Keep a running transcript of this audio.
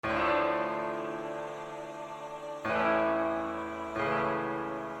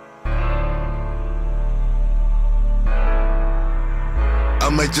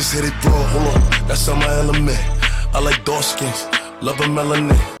might just hit it raw. Hold on, that's on my element. I like dark skins, love a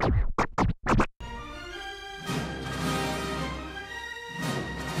melanin.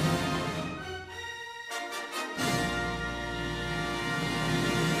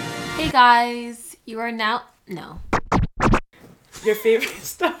 Hey guys, you are now Your favorite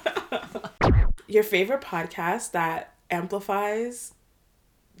stuff. Your favorite podcast that amplifies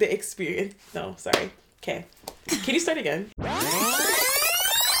the experience. No, sorry. Okay. Can you start again?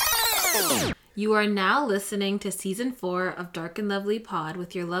 You are now listening to season 4 of Dark and Lovely Pod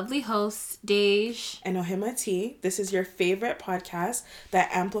with your lovely hosts, Dej and Ohima T. This is your favorite podcast that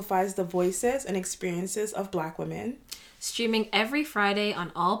amplifies the voices and experiences of Black women. Streaming every Friday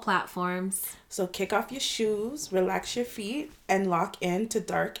on all platforms. So kick off your shoes, relax your feet, and lock in to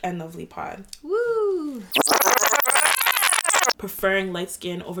Dark and Lovely Pod. Woo! Preferring light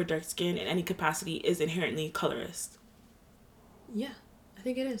skin over dark skin in any capacity is inherently colorist. Yeah, I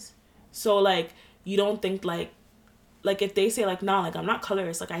think it is. So, like, you don't think, like if they say, like, nah, like, I'm not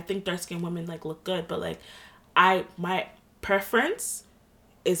colorist, like, I think dark-skinned women, like, look good, but, like, my preference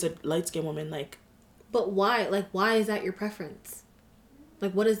is a light-skinned woman, like. But why? Like, why is that your preference?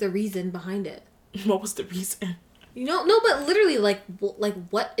 Like, what is the reason behind it? What was the reason? No, but literally, like,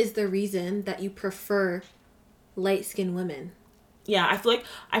 what is the reason that you prefer light-skinned women? Yeah, I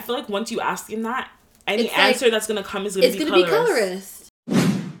feel like once you ask him that, any answer that's gonna come is gonna be colorist.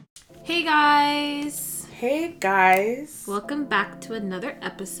 Hey guys. Hey guys. Welcome back to another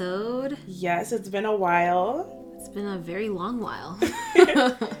episode. Yes, it's been a while. It's been a very long while.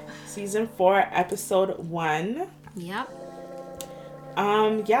 Season 4, episode 1. Yep.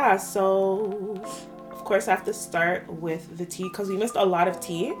 Yeah, so of course I have to start with the tea because we missed a lot of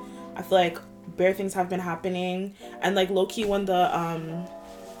tea. I feel like bare things have been happening, and like low-key when the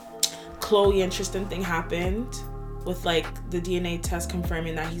Chloe and Tristan thing happened with like the DNA test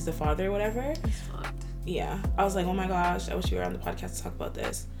confirming that he's the father or whatever. He's fucked. Yeah. I was like, oh my gosh, I wish you were on the podcast to talk about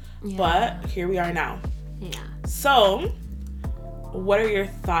this. Yeah. But here we are now. Yeah. So, what are your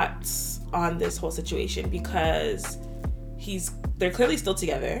thoughts on this whole situation? Because they're clearly still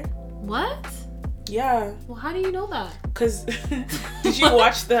together. What? Yeah. Well, how do you know that? Because did you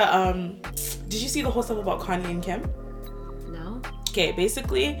watch did you see the whole stuff about Kanye and Kim? No. Okay,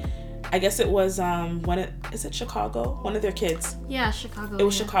 basically, I guess it was is it Chicago? One of their kids. Yeah, Chicago. It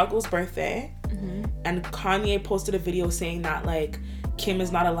was Chicago's birthday. Mm-hmm. And Kanye posted a video saying that like Kim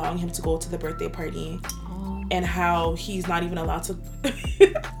is not allowing him to go to the birthday party. Oh. And how he's not even allowed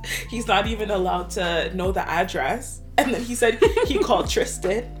to know the address. And then he said he called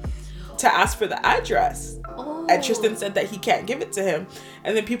Tristan to ask for the address. Oh. And Tristan said that he can't give it to him.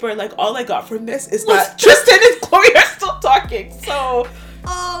 And then people are like, all I got from this is that Tristan and Chloe are still talking. So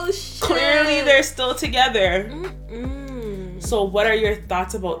shit. Clearly they're still together. Mm-mm. So what are your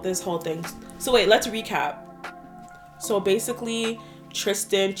thoughts about this whole thing? So wait, let's recap. So basically,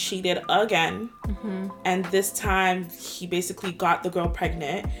 Tristan cheated again. Mm-hmm. And this time he basically got the girl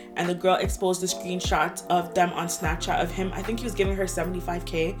pregnant, and the girl exposed the screenshots of them on Snapchat of him. I think he was giving her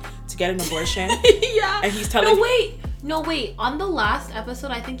 $75,000 to get an abortion. Yeah. And he's telling No, wait. On the last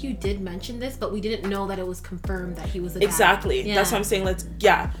episode, I think you did mention this, but we didn't know that it was confirmed that he was a dad. Exactly. Yeah. That's what I'm saying.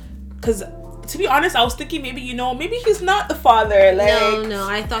 Because to be honest, I was thinking maybe he's not the father. Like, No,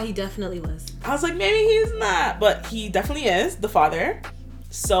 I thought he definitely was. I was like, maybe he's not, but he definitely is the father.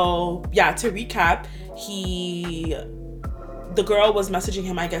 So yeah, to recap, the girl was messaging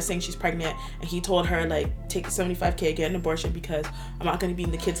him, I guess, saying she's pregnant, and he told her like, take the $75,000, get an abortion because I'm not going to be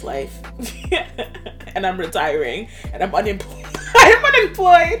in the kid's life, and I'm retiring, and I'm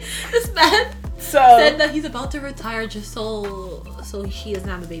unemployed. This man said that he's about to retire just so she doesn't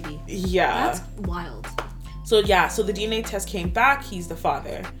have a baby. Yeah, that's wild. So yeah, so the DNA test came back. He's the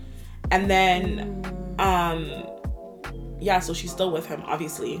father, and then yeah, so she's still with him,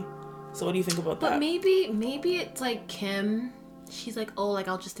 obviously. So what do you think about that? But maybe it's like Kim. She's like, oh, like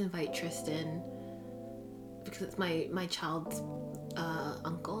I'll just invite Tristan because it's my child's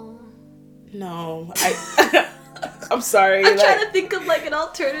uncle. No, I'm sorry. I'm trying to think of like an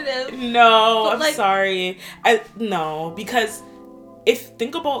alternative. No, I'm sorry. No, because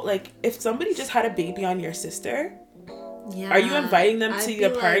think about like if somebody just had a baby on your sister. Yeah, are you inviting them to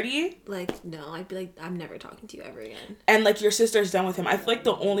your party? Like, no, I'd be like, I'm never talking to you ever again. And like your sister's done with him. I feel like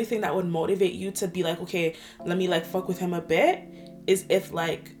the only thing that would motivate you to be like, okay, let me like fuck with him a bit, is if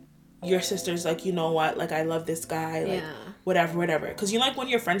like your sister's like, you know what, like I love this guy, like whatever. Because you know, like when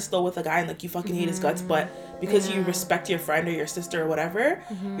your friend's still with a guy and like you fucking hate his guts, but because you respect your friend or your sister or whatever,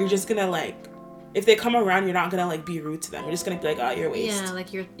 you're just gonna like, if they come around, you're not gonna like be rude to them. You're just gonna be like, oh, you're waste. Yeah, like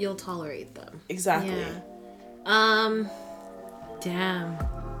you'll tolerate them. Exactly. Yeah. Damn.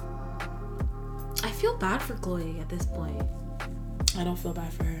 I feel bad for Khloe at this point. I don't feel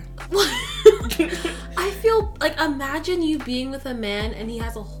bad for her. I feel like, imagine you being with a man and he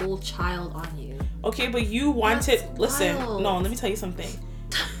has a whole child on you. Okay, but you wanted... That's listen, wild. no, let me tell you something.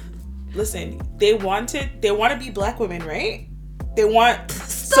 Listen, they want to be black women, right? They want...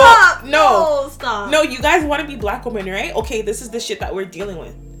 Stop! So, no, stop. No, you guys want to be black women, right? Okay, this is the shit that we're dealing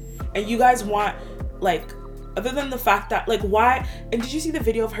with. And you guys want, like... Other than the fact that, like, why... And did you see the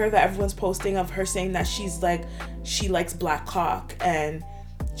video of her that everyone's posting of her saying that she's, like... She likes black cock and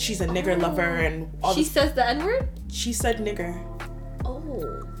she's a nigger lover and all She says the N-word? She said nigger. Oh,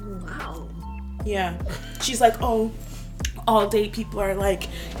 wow. Yeah. She's like, oh, all day people are like,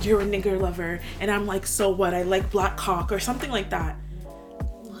 you're a nigger lover. And I'm like, so what? I like black cock or something like that.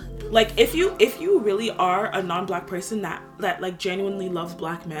 What? Like, if you really are a non-black person that like genuinely loves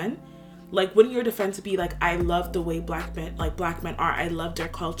black men, like, wouldn't your defense be like, I love the way black men are. I love their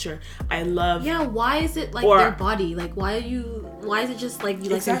culture. I love... Yeah, why is it like their body? Like, why is it just like you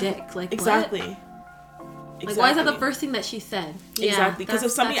like their dick? Like, exactly. What? Like, why is that the first thing that she said? Exactly. Because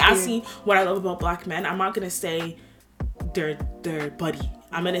if somebody asks me what I love about black men, I'm not going to say their buddy.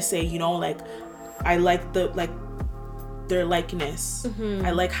 I'm going to say, you know, like, I like their likeness. Mm-hmm.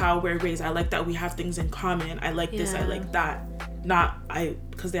 I like how we're raised. I like that we have things in common. I like this. I like that. Not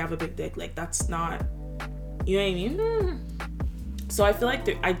because they have a big dick. Like, that's not, you know what I mean? So I feel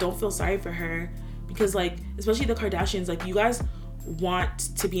like I don't feel sorry for her because, like, especially the Kardashians, like, you guys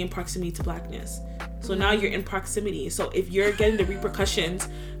want to be in proximity to blackness. So now you're in proximity. So if you're getting the repercussions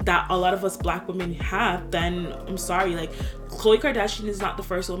that a lot of us black women have, then I'm sorry. Like, Khloe Kardashian is not the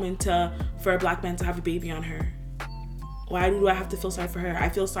first woman for a black man to have a baby on her. Why do I have to feel sorry for her? I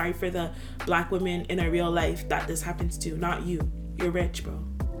feel sorry for the black women in a real life that this happens to, not you. You're rich, bro.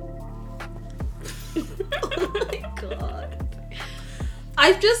 Oh my god.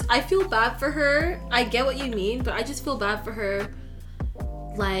 I feel bad for her. I get what you mean, but I just feel bad for her,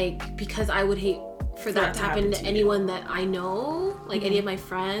 like, because I would hate for that to happen to anyone that I know, like any of my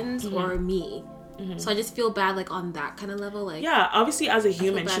friends or me. Mm-hmm. So I just feel bad, like, on that kind of level. Like, yeah, obviously as a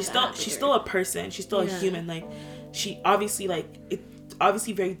human, she's still a person. She's still a human. Like, she obviously, like, it's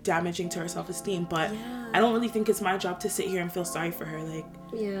obviously very damaging to her self-esteem, but I don't really think it's my job to sit here and feel sorry for her. Like,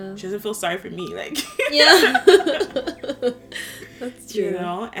 she doesn't feel sorry for me. Like, that's true. You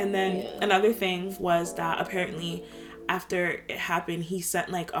know. And then another thing was that apparently after it happened, he sent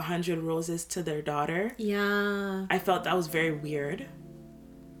like 100 roses to their daughter. Yeah, I felt that was very weird.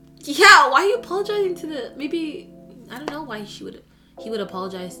 Yeah, why are you apologizing to the... Maybe, I don't know why he would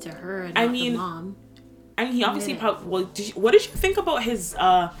apologize to her and not the mom. I mean, he obviously... what did you think about his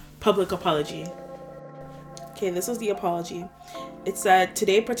public apology? Okay, this was the apology. It said,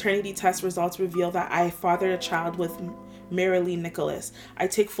 today paternity test results reveal that I fathered a child with Marilee Nicholas. I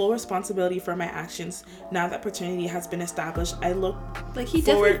take full responsibility for my actions. Now that paternity has been established, I look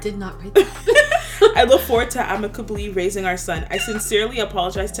definitely did not write that. I look forward to amicably raising our son. I sincerely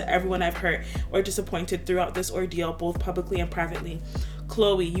apologize to everyone I've hurt or disappointed throughout this ordeal, both publicly and privately.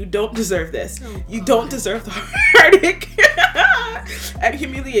 Khloe, you don't deserve this. You don't deserve the heartache and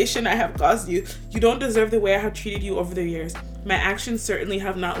humiliation I have caused you. You don't deserve the way I have treated you over the years. My actions certainly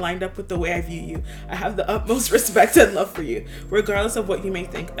have not lined up with the way I view you. I have the utmost respect and love for you, regardless of what you may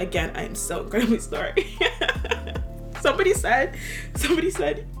think. Again, I am so incredibly sorry. Somebody said,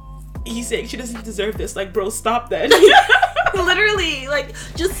 he's saying she doesn't deserve this. Like, bro, stop then. Literally, like,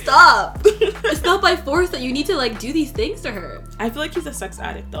 just stop. It's not by force that you need to, like, do these things to her. I feel like he's a sex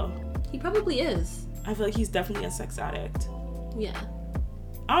addict, though. He probably is. I feel like he's definitely a sex addict. Yeah.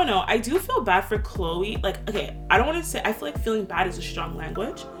 I don't know. I do feel bad for Khloe. Like, okay, I don't want to say... I feel like feeling bad is a strong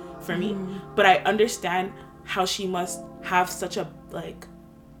language for me. But I understand how she must have such a, like,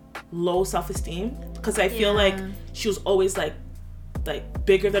 low self-esteem. Because I feel like she was always, like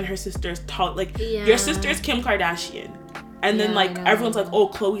bigger than her sisters, tall. Like, your sister's Kim Kardashian. And then, like, everyone's like, oh,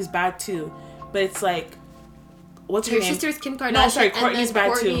 Khloe's bad too. But it's like, what's her name? Your sister's Kim Kardashian. No, sorry, Kourtney's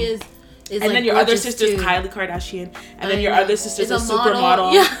bad too. Is and like, then your other sister's too. Kylie Kardashian. And then your other sister's a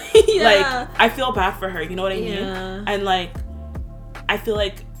supermodel. Yeah. Like, I feel bad for her. You know what I mean? Yeah. And, like, I feel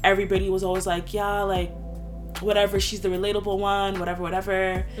like everybody was always like, yeah, like, whatever. She's the relatable one.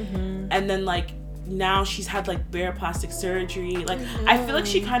 Whatever. Mm-hmm. And then, like, now she's had, like, bare plastic surgery. Like, I feel like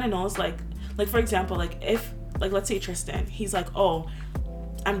she kind of knows, like, for example, like, if, like, let's say Tristan, he's like, oh,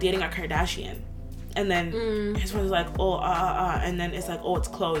 I'm dating a Kardashian. And then his friend's like, oh, and then it's like, oh, it's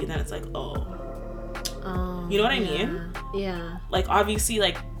Khloe. And then it's like, oh. You know what I mean? Yeah. Like, obviously,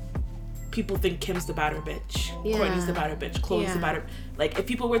 like, people think Kim's the badder bitch, Yeah. Courtney's the badder bitch, Chloe's the badder. Like, if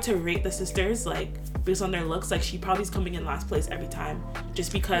people were to rate the sisters, like, based on their looks, like, she probably's coming in last place every time,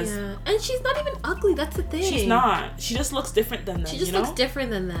 just because. Yeah, and she's not even ugly. That's the thing. She's not. She just looks different than them. She just looks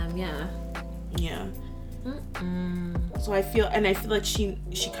different than them. Yeah. Yeah. So I feel like she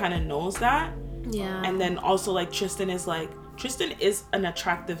kind of knows that. Yeah. And then also, like, Tristan is an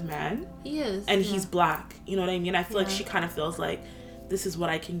attractive man. He is. And he's black. You know what I mean? I feel like she kind of feels like, this is what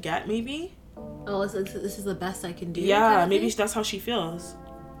I can get, maybe. Oh, this is the best I can do. Yeah, kind of maybe thing? that's how she feels.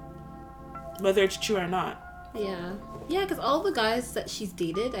 Whether it's true or not. Yeah. Yeah, because all the guys that she's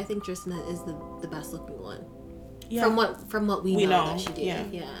dated, I think Tristan is the best looking one. Yeah. From what we know that she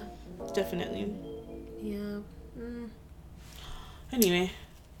dated. Yeah. Definitely. Yeah. Anyway,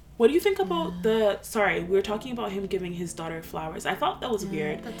 what do you think about we were talking about him giving his daughter flowers. I thought that was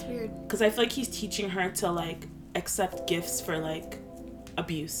weird. That's weird. Because I feel like he's teaching her to, like, accept gifts for, like,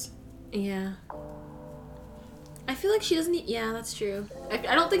 abuse. Yeah. I feel like she doesn't. Yeah, that's true. I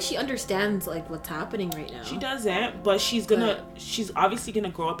don't think she understands, like, what's happening right now. She doesn't, but she's obviously gonna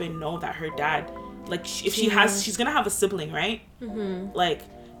grow up and know that her dad, like, she's gonna have a sibling, right? Mm-hmm. Like,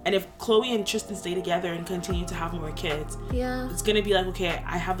 and if Chloe and Tristan stay together and continue to have more kids, it's gonna be like, okay,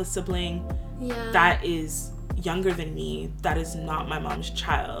 I have a sibling that is younger than me, that is not my mom's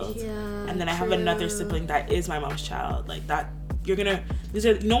child. Yeah. And then I have another sibling that is my mom's child. Like, that,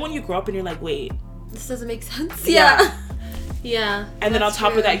 when you grow up and you're like, wait, this doesn't make sense. Yeah. Yeah. And then on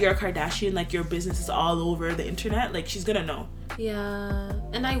top of that, you're a Kardashian, like, your business is all over the internet. Like, she's gonna know. Yeah.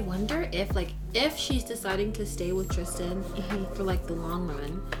 And I wonder if she's deciding to stay with Tristan for, like, the long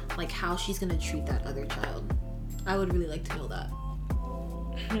run, like, how she's gonna treat that other child. I would really like to know that.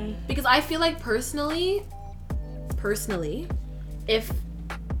 Because I feel like personally, if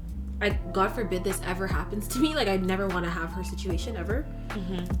God forbid this ever happens to me, like, I'd never want to have her situation ever.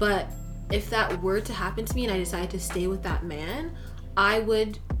 But if that were to happen to me and I decided to stay with that man, I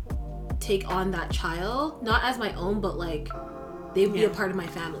would take on that child, not as my own, but, like, they'd be a part of my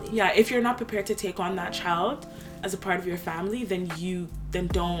family. Yeah, if you're not prepared to take on that child as a part of your family, then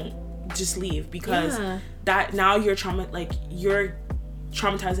don't just leave, because that now you're traumatizing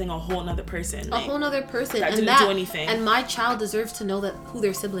a whole nother person. Like, a whole nother person that didn't do anything. And my child deserves to know that who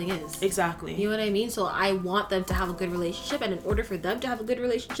their sibling is. Exactly. You know what I mean? So I want them to have a good relationship, and in order for them to have a good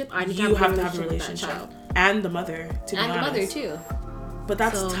relationship, I need to have a relationship with that child. And the mother, to be honest. And the mother too. But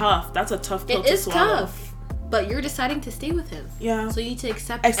that's tough. That's a tough pill to swallow. It is tough. But you're deciding to stay with him. Yeah. So you need to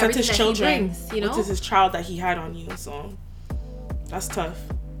accept everything his children, that he brings, you know? Which is his child that he had on you, so that's tough.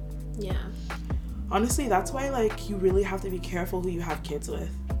 Yeah. Honestly, that's why, like, you really have to be careful who you have kids with.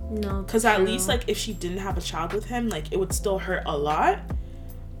 No. Because at least, like, if she didn't have a child with him, like, it would still hurt a lot.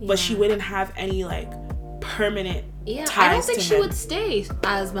 Yeah. But she wouldn't have any, like, permanent ties to him. I don't think she would stay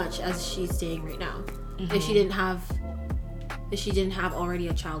as much as she's staying right now. If she didn't have already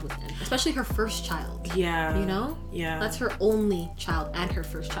a child with him, especially her first child. Yeah. You know? Yeah. That's her only child and her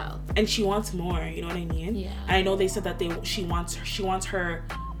first child. And she wants more, you know what I mean? Yeah. And I know they said that she wants her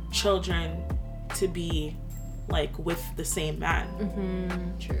children to be, like, with the same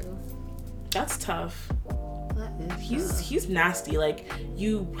man. True. That's tough. That is He's nasty. Like,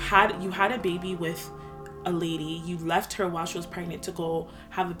 you had a baby with a lady, you left her while she was pregnant to go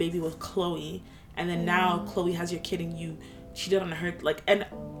have a baby with Chloe, and then now Chloe has your kid and you cheated on her. Like, and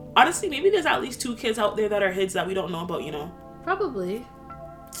honestly, maybe there's at least 2 kids out there that are his that we don't know about, you know? Probably.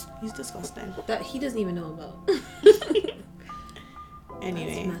 He's disgusting. That he doesn't even know about.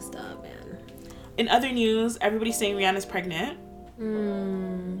 Anyway. That's messed up, man. In other news, everybody's saying Rihanna's pregnant.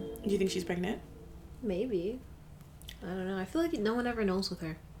 Do you think she's pregnant? Maybe. I don't know. I feel like no one ever knows with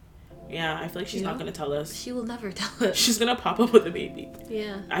her. Yeah, I feel like she's not going to tell us. She will never tell us. She's going to pop up with a baby.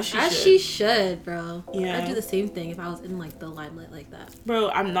 Yeah. As she should, bro. Yeah. I'd do the same thing if I was in, like, the limelight like that. Bro,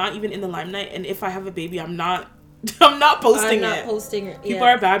 I'm not even in the limelight, and if I have a baby, I'm not posting it. People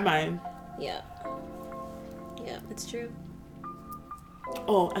are bad mind. Yeah. Yeah, it's true.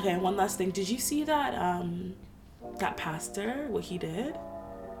 Oh, okay, one last thing. Did you see that that pastor, what he did?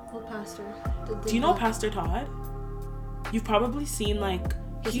 What pastor? Do you know Pastor Todd? You've probably seen, like...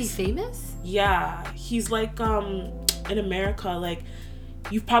 Is he famous? Yeah. He's, like, in America, like...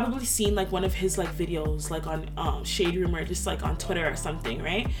 You've probably seen, like, one of his, like, videos, like, on Shade Room or just, like, on Twitter or something,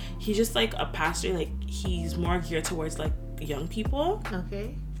 right? He's just, like, a pastor. Like, he's more geared towards, like, young people.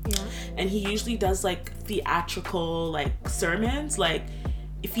 Okay. Yeah. And he usually does, like, theatrical, like, sermons. Like,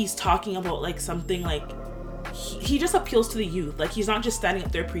 if he's talking about, like, something, like, he just appeals to the youth. Like, he's not just standing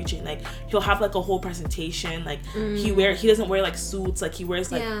up there preaching. Like, he'll have like a whole presentation. Like, he doesn't wear like suits. Like, he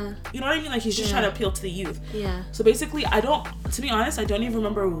wears like, you know what I mean? Like, he's just trying to appeal to the youth. Yeah. So basically, to be honest, I don't even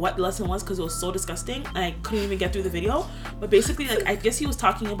remember what the lesson was because it was so disgusting and I couldn't even get through the video. But basically, like, I guess he was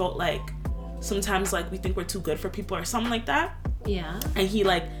talking about like, sometimes like we think we're too good for people or something like that. Yeah. And he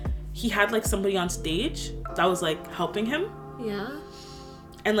had like somebody on stage that was like helping him. Yeah.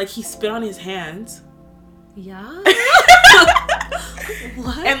 And like he spit on his hands. Yeah.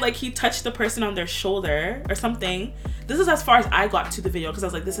 What? And like he touched the person on their shoulder or something. This is as far as I got to the video because I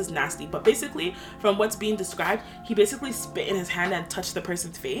was like, this is nasty. But basically, from what's being described, he basically spit in his hand and touched the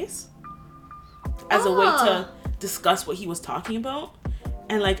person's face as a way to discuss what he was talking about.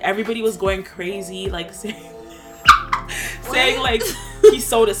 And like everybody was going crazy, like saying like he's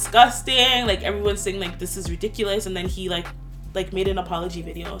so disgusting. Like everyone's saying like this is ridiculous. And then he like made an apology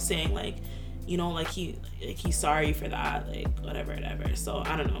video saying like, you know, like he's sorry for that, like whatever. So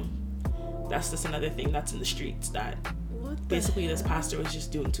I don't know. That's just another thing that's in the streets that basically this pastor was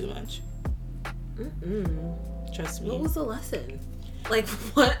just doing too much. Trust me. What was the lesson? Like,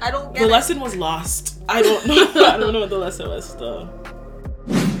 what? I don't get the it. lesson was lost. I don't know. I don't know what the lesson was though.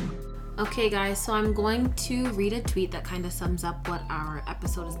 Okay guys, so I'm going to read a tweet that kind of sums up what our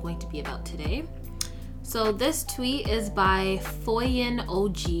episode is going to be about today. So this tweet is by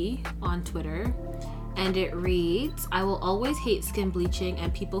FoyinOG on Twitter, and it reads, I will always hate skin bleaching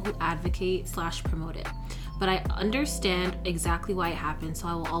and people who advocate/promote it, but I understand exactly why it happens, so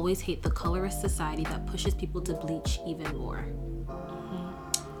I will always hate the colorist society that pushes people to bleach even more.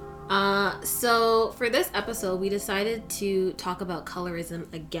 So for this episode, we decided to talk about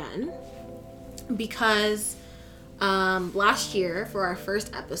colorism again because last year for our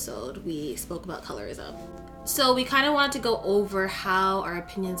first episode, we spoke about colorism. So we kind of wanted to go over how our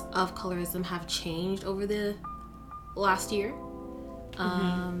opinions of colorism have changed over the last year.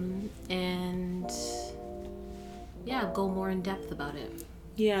 And yeah, go more in depth about it.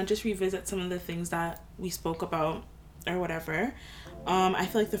 Yeah, just revisit some of the things that we spoke about or whatever. I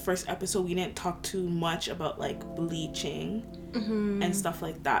feel like the first episode we didn't talk too much about like bleaching and stuff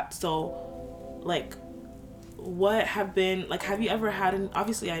like that. So like what have been like, have you ever had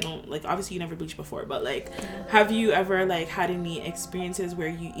obviously you never bleached before, but like have you ever like had any experiences where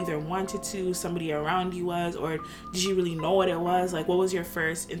you either wanted to, somebody around you was, or did you really know what it was? Like what was your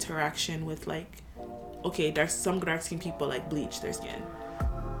first interaction with like, okay, there's some dark skin people like bleach their skin?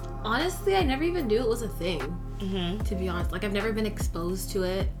 Honestly, I never even knew it was a thing, to be honest. Like, I've never been exposed to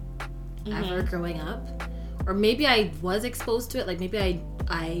it ever growing up. Or maybe I was exposed to it. Like, maybe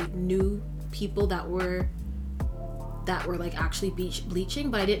I knew people that were like actually bleaching,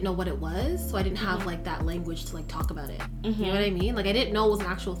 but I didn't know what it was. So I didn't have like that language to like talk about it. You know what I mean? Like, I didn't know it was an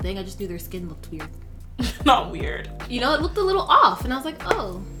actual thing. I just knew their skin looked weird. Not weird. You know, it looked a little off. And I was like,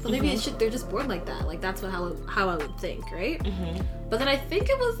 oh, so maybe they're just born like that. Like, that's how I would think, right? But then I think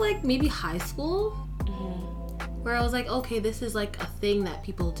it was like maybe high school where I was like, okay, this is like a thing that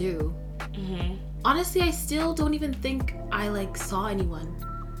people do. Honestly, I still don't even think I like saw anyone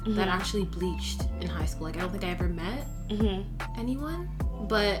that actually bleached in high school. Like, I don't think I ever met anyone,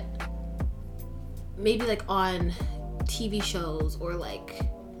 but maybe like on TV shows or like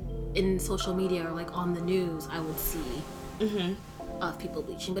in social media or like on the news, I would see of people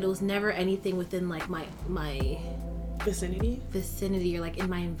bleaching, but it was never anything within like my vicinity or like in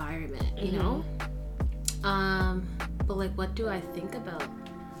my environment, you know. But like, what do I think about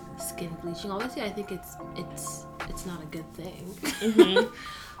skin bleaching? Obviously, I think it's not a good thing.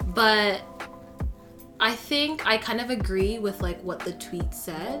 But I think I kind of agree with like what the tweet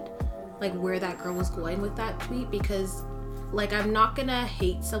said, like where that girl was going with that tweet, because like I'm not gonna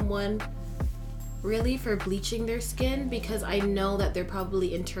hate someone really for bleaching their skin because I know that they're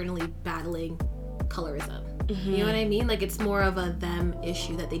probably internally battling colorism. You know what I mean? Like, it's more of a them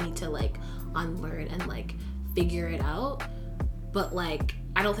issue that they need to like unlearn and like figure it out. But like,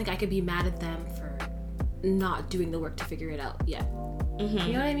 I don't think I could be mad at them for not doing the work to figure it out yet.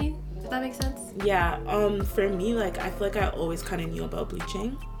 You know what I mean? Does that make sense? Yeah. For me, like, I feel like I always kind of knew about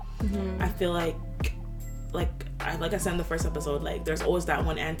bleaching. I feel like I said in the first episode, like, there's always that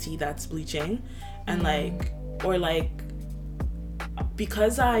one auntie that's bleaching, and like, or like,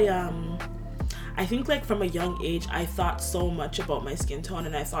 because I think like from a young age I thought so much about my skin tone,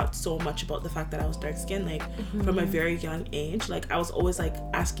 and I thought so much about the fact that I was dark skinned, like from a very young age. Like, I was always like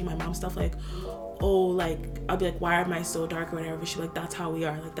asking my mom stuff like, oh, like, I'll be like, why am I so dark or whatever? She's like, that's how we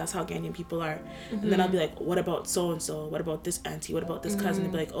are, like, that's how Ghanaian people are. And then I'll be like, what about so and so, what about this auntie, what about this cousin?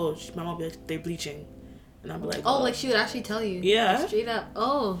 They'd be like, oh, my mom will be like, they're bleaching. And I'll be like, oh, like she would actually tell you. Yeah. Straight up.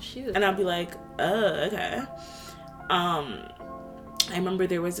 Oh, shoot. And I'll be like, okay. I remember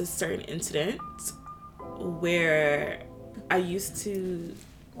there was a certain incident where I used to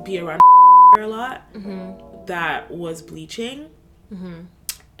be around a lot that was bleaching.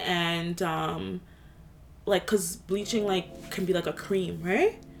 And like, because bleaching like can be like a cream,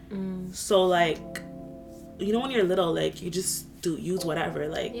 right? So like, you know, when you're little, like you just use whatever,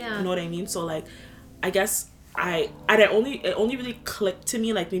 like, you know what I mean? So like, I guess it only really clicked to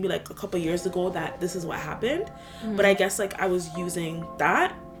me like maybe like a couple years ago that this is what happened. But I guess like I was using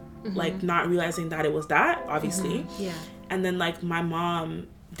that, like not realizing that it was that, obviously. And then like my mom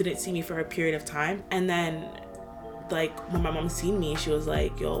didn't see me for a period of time, and then like when my mom seen me, she was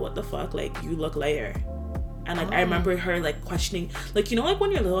like, yo, what the fuck, like you look lighter. And like I remember her like questioning, like, you know, like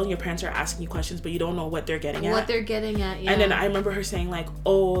when you're little and your parents are asking you questions but you don't know what they're getting at. And then I remember her saying like,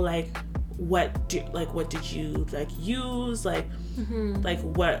 oh, like what did you like use, like like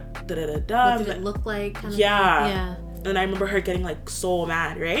what what did it look like, kind of thing? And I remember her getting like so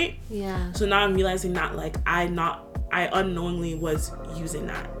mad, right? So now I'm realizing that like I unknowingly was using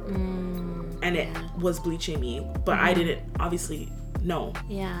that, and it was bleaching me, but I didn't obviously know.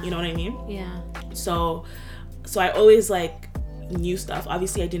 You know what I mean? So I always like knew stuff.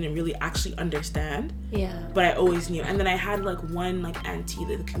 Obviously I didn't really actually understand, but I always knew. And then I had like one like auntie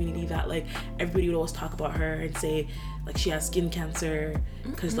in the community that like everybody would always talk about her and say like she has skin cancer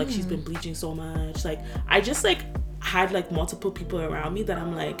because like she's been bleaching so much. Like I just like had like multiple people around me that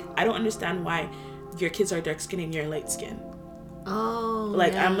I'm like, I don't understand why your kids are dark skin and you're light skin. I'm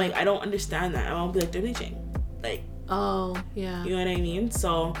like, I don't understand that. I won't be like, they're bleaching, like, you know what I mean?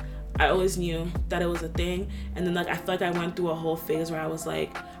 So I always knew that it was a thing. And then like I feel like I went through a whole phase where I was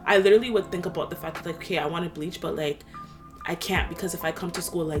like, I literally would think about the fact that like, okay, I want to bleach, but like I can't, because if I come to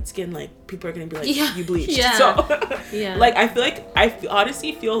school light skin, like people are gonna be like, you bleached. So like I feel like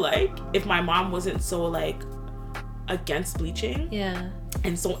honestly feel like if my mom wasn't so like against bleaching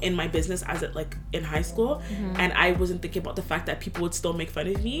and so in my business as it like in high school, and I wasn't thinking about the fact that people would still make fun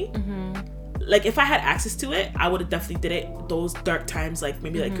of me, like if I had access to it, I would have definitely did it those dark times, like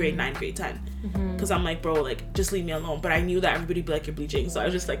maybe like grade 9, grade 10, because I'm like, bro, like just leave me alone. But I knew that everybody would be like, you're bleaching, so I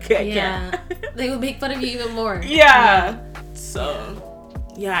was just like, I can't. They would make fun of you even more. So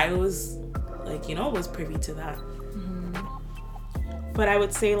I was like, you know, was privy to that. But I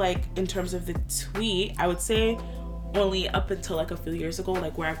would say like in terms of the tweet, I would say only up until like a few years ago,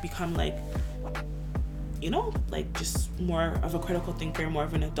 like where I've become like, you know, like just more of a critical thinker, more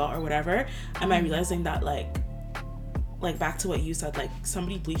of an adult or whatever, am I realizing that like back to what you said, like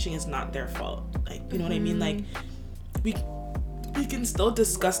somebody bleaching is not their fault. Like, you know what I mean? Like we can still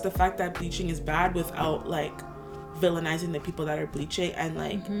discuss the fact that bleaching is bad without like villainizing the people that are bleaching, and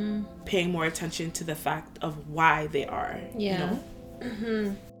like paying more attention to the fact of why they are, you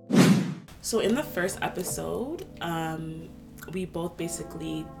know? So in the first episode, we both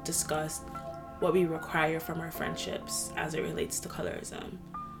basically discussed what we require from our friendships as it relates to colorism.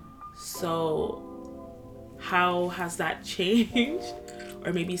 So how has that changed,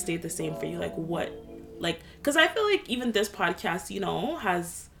 or maybe stayed the same for you? Like what, like, because I feel like even this podcast, you know,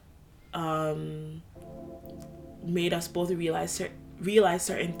 has made us both realize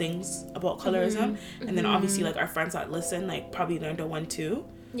certain things about colorism, and then obviously like our friends that listen like probably learned a one too.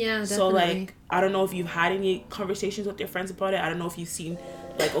 Definitely. So like I don't know if you've had any conversations with your friends about it. I don't know if you've seen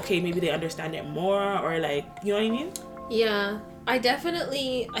like, okay, maybe they understand it more, or like, you know what I mean?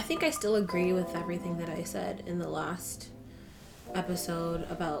 I think I still agree with everything that I said in the last episode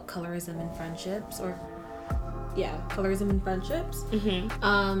about colorism and friendships, colorism and friendships.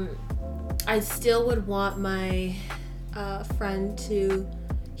 I still would want my friend to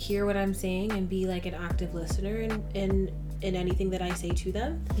hear what I'm saying and be like an active listener in anything that I say to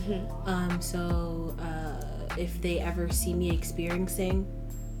them. So if they ever see me experiencing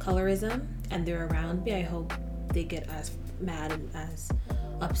colorism and they're around me, I hope they get as mad and as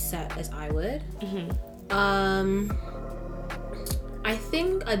upset as I would. I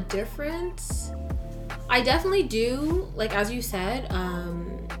think a difference, I definitely do, like as you said,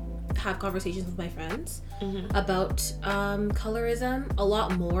 have conversations with my friends about colorism a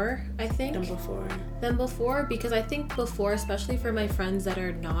lot more, I think, than before, because I think before, especially for my friends that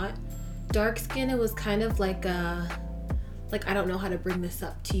are not dark skin, it was kind of like I don't know how to bring this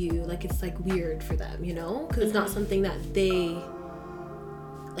up to you, like it's like weird for them, you know, because it's not something that they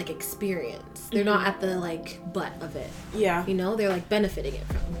like experience. They're not at the like butt of it, you know, they're like benefiting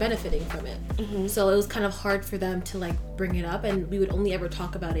from it. So it was kind of hard for them to like bring it up, and we would only ever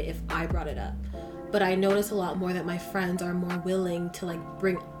talk about it if I brought it up. But I notice a lot more that my friends are more willing to like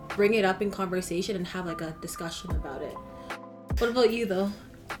bring bring it up in conversation and have like a discussion about it. What about you though?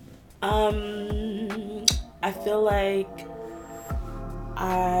 I feel like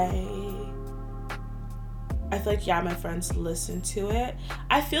yeah, my friends listen to it.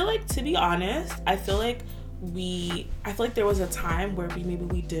 I feel like, to be honest, I feel like there was a time where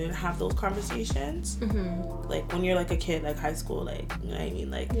we didn't have those conversations. Mm-hmm. Like when you're like a kid, like high school, like, you know what I mean?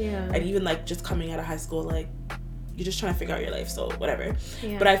 Like, yeah. And even like just coming out of high school, like you're just trying to figure out your life, so whatever.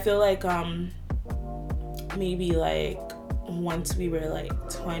 Yeah. But I feel like maybe like once we were like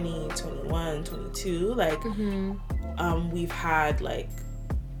 20, 21, 22, like mm-hmm. We've had like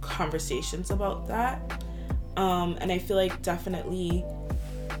conversations about that. And I feel like definitely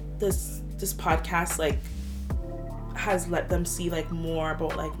this podcast like has let them see like more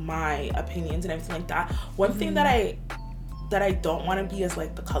about like my opinions and everything like that. One mm-hmm. thing that I don't want to be is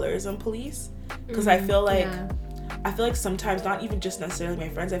like the colorism police, because mm-hmm. I feel like sometimes, not even just necessarily my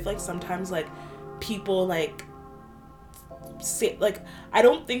friends, I feel like sometimes like people like say, like, I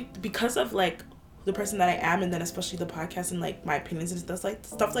don't think, because of like the person that I am, and then especially the podcast and like my opinions and stuff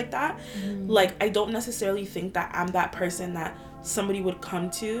like that, mm-hmm. like I don't necessarily think that I'm that person that somebody would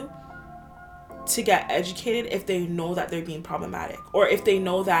come to get educated if they know that they're being problematic, or if they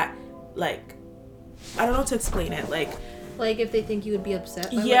know that, like, I don't know how to explain it, like if they think you would be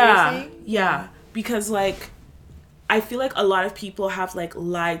upset by what you're saying? Yeah, because like I feel like a lot of people have like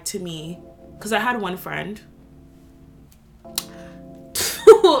lied to me, because I had one friend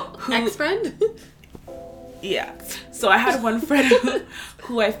ex-friend. Yeah, so I had one friend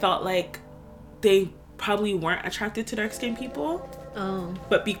who I felt like they probably weren't attracted to dark-skinned people. Oh.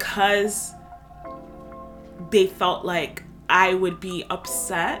 But because they felt like I would be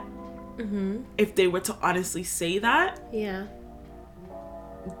upset mm-hmm. if they were to honestly say that. Yeah.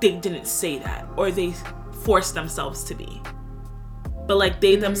 They didn't say that, or they forced themselves to be. But like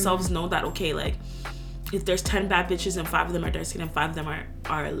they themselves know that, okay, like if there's 10 bad bitches and 5 of them are dark skin and 5 of them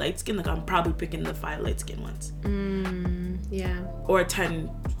are light skin, like I'm probably picking the 5 light skin ones. Yeah. Or 10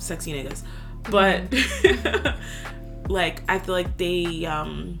 sexy niggas. But like I feel like they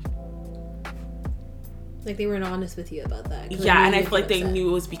like they weren't honest with you about that. Yeah, and I feel like they knew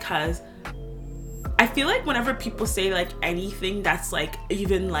it was because I feel like whenever people say like anything that's like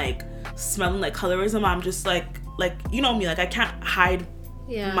even like smelling like colorism, I'm just like you know me, like I can't hide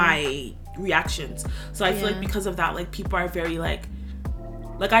my reactions. So I feel like because of that, like people are very like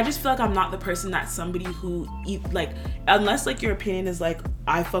I just feel like I'm not the person that somebody who like, unless like your opinion is like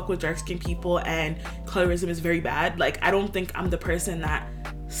I fuck with dark skinned people and colorism is very bad, like I don't think I'm the person that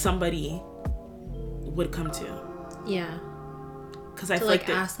somebody would come to. Yeah. Because I feel like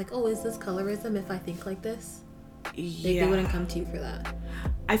ask like, oh, is this colorism if I think like this? Yeah. They wouldn't come to you for that.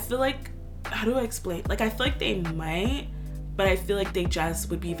 I feel like, how do I explain? Like I feel like they might, but I feel like they just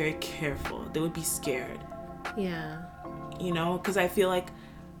would be very careful. They would be scared. Yeah. You know, because I feel like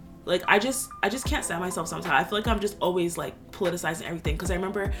I just can't stand myself sometimes. I feel like I'm just always like politicizing everything. Because I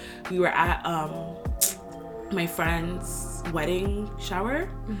remember we were at my friend's wedding shower.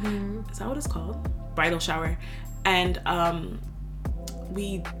 Mm-hmm. Is that what it's called? Bridal shower. And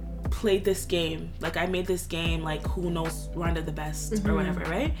we played this game. Like I made this game like who knows Rhonda the best mm-hmm. or whatever,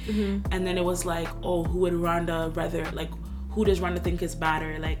 right? Mm-hmm. And then it was like, oh, who would Rhonda rather, like who does Rhonda think is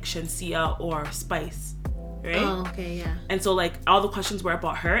better, like Shenseea or Spice, right? Oh, okay, yeah. And so like all the questions were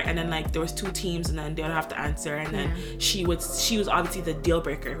about her, and then like there was 2 teams, and then they would have to answer, and then she was obviously the deal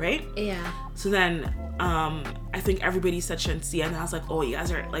breaker, right? Yeah. So then I think everybody said Shenseea, and I was like, oh, you guys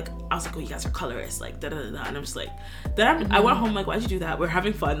are like, you guys are colorist, like da da da, and I'm just like, then I went home like, why'd you do that? We're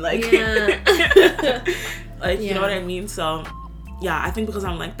having fun, like, like you know what I mean? So yeah, I think because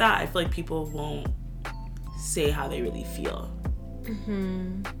I'm like that, I feel like people won't say how they really feel.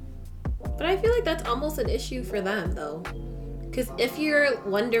 Mm-hmm. But I feel like that's almost an issue for them though, because if you're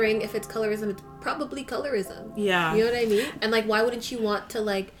wondering if it's colorism, it's probably colorism. Yeah, you know what I mean? And like, why wouldn't you want to,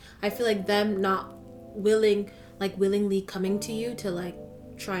 like, I feel like them not willingly coming to you to like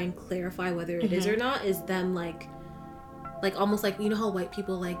try and clarify whether it mm-hmm. is or not is them like almost like, you know how white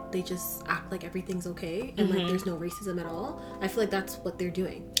people like they just act like everything's okay and mm-hmm. like there's no racism at all. I feel like that's what they're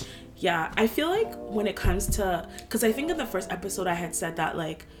doing. Yeah, I feel like when it comes to, because I think in the first episode I had said that,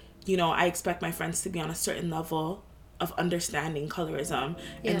 like, you know, I expect my friends to be on a certain level of understanding colorism.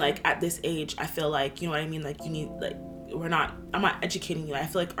 Yeah. And like at this age, I feel like, you know what I mean? Like you need, like, I'm not educating you. I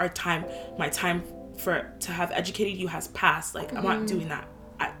feel like my time to have educated you has passed. Like, mm-hmm. I'm not doing that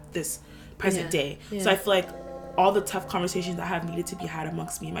at this present day. Yeah. So I feel like all the tough conversations that have needed to be had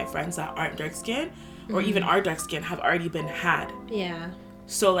amongst me and my friends that aren't dark skinned mm-hmm. or even are dark skinned have already been had. Yeah.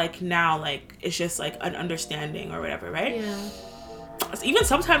 So like now, like, it's just like an understanding or whatever, right? Yeah. even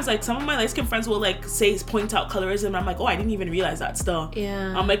sometimes like some of my light skinned friends will like point out colorism, and I'm like, oh, I didn't even realize that still.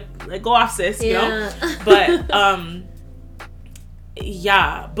 Yeah. I'm like go off, sis, you know? But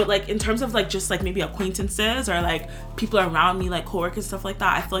yeah, but like in terms of like just like maybe acquaintances or like people around me, like coworkers and stuff like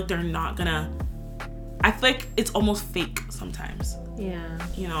that, I feel like they're not gonna, I feel like it's almost fake sometimes. Yeah.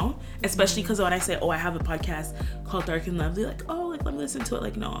 You know? Especially because when I say, oh, I have a podcast called Dark and Lovely, like, oh, like, let me listen to it.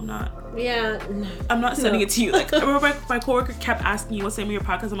 Like, no, I'm not. Yeah. I'm not sending it to you. Like, I remember my coworker kept asking you, what's the name of your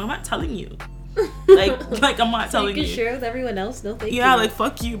podcast? I'm not telling you. Like I'm not telling you. You can share with everyone else? No, thank you. Yeah, like,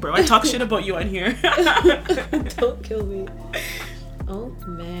 fuck you, bro. I talk shit about you on here. Don't kill me. Oh,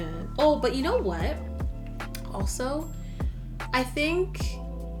 man. Oh, but you know what? Also, I think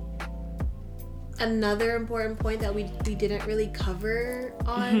another important point that we didn't really cover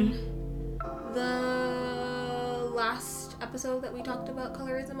on the last episode that we talked about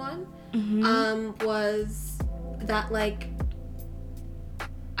colorism on was that like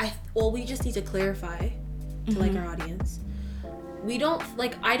we just need to clarify to like our audience. We don't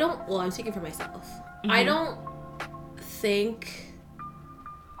like I'm speaking for myself. I don't think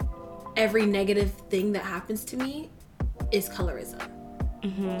every negative thing that happens to me is colorism.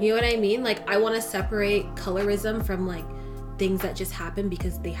 You know what I mean? Like, I want to separate colorism from like things that just happen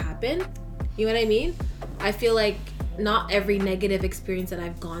because they happen. You know what I mean? I feel like not every negative experience that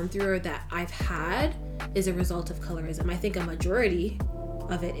I've gone through or that I've had is a result of colorism. I think a majority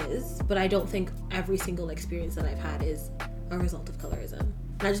of it is, but I don't think every single experience that I've had is a result of colorism.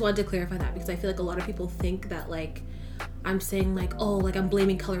 And I just wanted to clarify that because I feel like a lot of people think that like I'm saying like, oh, like I'm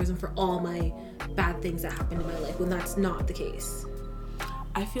blaming colorism for all my bad things that happened in my life when that's not the case.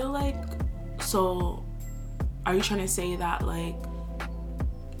 I feel like, so are you trying to say that like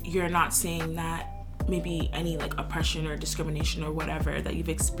you're not saying that maybe any like oppression or discrimination or whatever that you've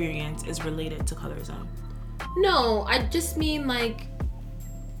experienced is related to colorism? No, I just mean like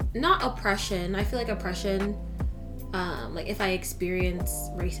not oppression. I feel like oppression, like if I experience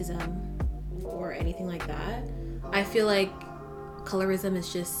racism or anything like that, I feel like colorism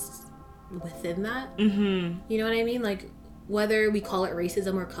is just within that. You know what I mean? Like whether we call it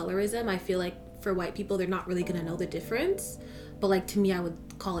racism or colorism, I feel like for white people, they're not really gonna know the difference. But like to me, I would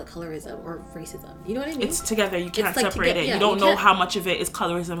call it colorism or racism. You know what I mean? It's together. You can't like separate it. You don't know how much of it is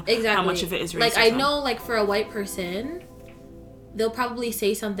colorism, exactly. How much of it is racism. Like I know, like for a white person, they'll probably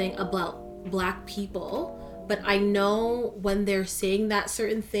say something about black people, but I know when they're saying that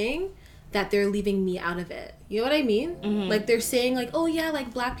certain thing, that they're leaving me out of it. You know what I mean? Like they're saying like, oh yeah,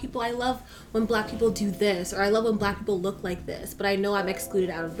 like black people, I love when black people do this, or I love when black people look like this, but I know I'm excluded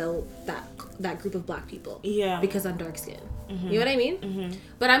out of that group of black people. Yeah. Because I'm dark skinned. You know what I mean?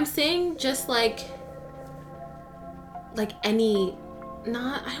 But I'm saying just like any,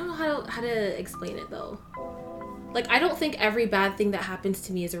 I don't know how to explain it though. Like I don't think every bad thing that happens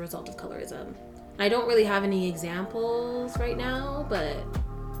to me is a result of colorism. I don't really have any examples right now, but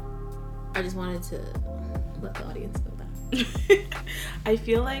I just wanted to let the audience know that. I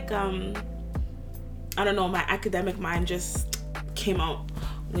feel like I don't know, my academic mind just came out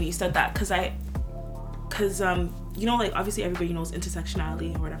when you said that, because you know, like obviously everybody knows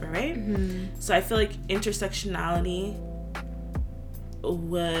intersectionality or whatever, right? So I feel like intersectionality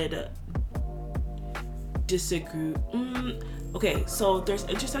would disagree. Okay, so there's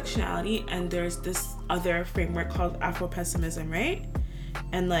intersectionality and there's this other framework called Afro-pessimism, right?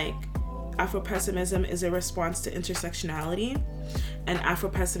 And like Afro-pessimism is a response to intersectionality, and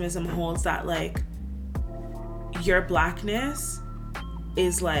Afro-pessimism holds that like your blackness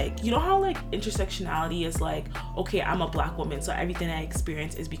is like, you know how like intersectionality is like, okay, I'm a black woman, so everything I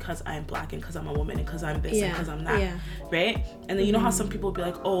experience is because I'm black and because I'm a woman and because I'm this and because I'm that, right? And then you know how some people be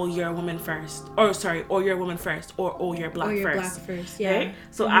like, oh, you're a woman first, or you're a woman first, or oh, you're black first, yeah. Right?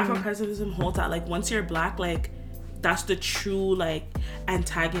 So Afro-pessimism holds that like once you're black, like that's the true like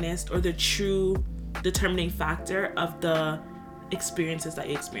antagonist or the true determining factor of the experiences that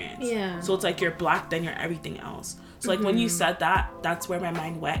you experience. Yeah. So it's like you're black, then you're everything else. So like when you said that, that's where my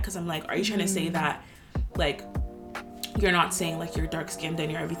mind went, because I'm like, are you trying to say that like you're not saying like you're dark skinned then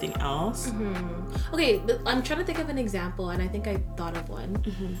you're everything else? Okay, I'm trying to think of an example, and I think I thought of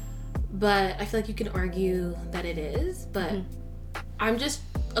one, but I feel like you can argue that it is, but I'm just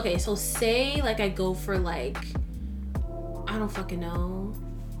okay. So say like I go for like, I don't fucking know.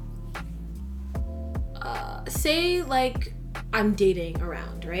 Say like I'm dating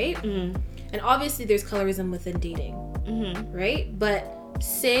around, right? And obviously there's colorism within dating, right? But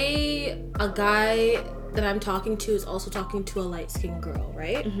say a guy that I'm talking to is also talking to a light-skinned girl,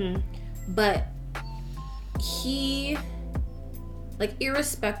 right? But he, like,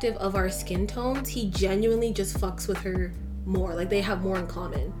 irrespective of our skin tones, he genuinely just fucks with her more. Like, they have more in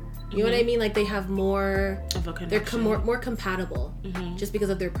common. You know what I mean? Like, they have more of a connection. They're more compatible just because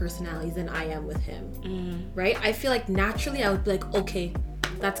of their personalities than I am with him. Right? I feel like naturally I would be like, okay,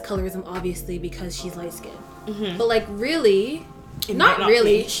 that's colorism, obviously, because she's light skinned. But like, really, not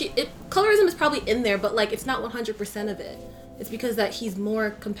really. Colorism is probably in there, but like, it's not 100% of it. It's because that he's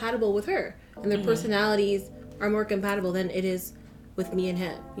more compatible with her, and their personalities are more compatible than it is with me and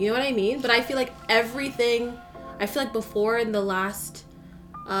him. You know what I mean? But I feel like before, in the last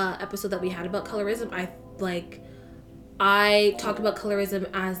episode that we had about colorism, I talked about colorism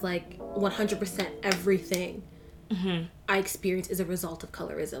as like 100% everything I experience is a result of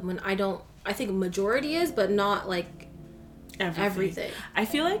colorism, when I think majority is, but not like everything. I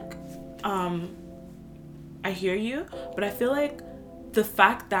feel like I hear you, but I feel like the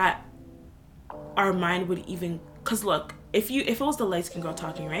fact that our mind would even, because look, if it was the light skinned girl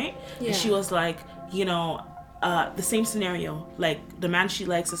talking, right? Yeah. And she was like, you know, the same scenario, like the man she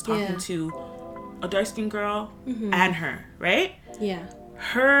likes is talking to a dark skinned girl and her, right? Yeah.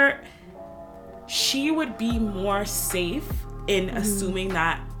 She would be more safe in assuming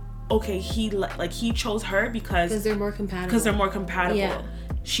that, okay, he chose her because they're more compatible. Yeah.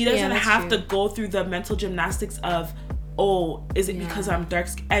 She doesn't have to go through the mental gymnastics of, oh, is it because I'm dark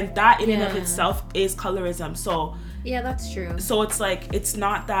skinned? And that in and of itself is colorism. So yeah, that's true. So it's like, it's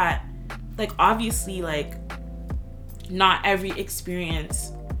not that, like, obviously, like, not every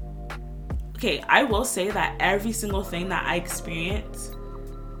experience. Okay, I will say that every single thing that I experience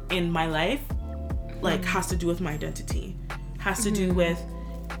in my life, like, has to do with my identity, has to do with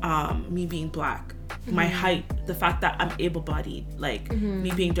me being black, my height, the fact that I'm able-bodied, like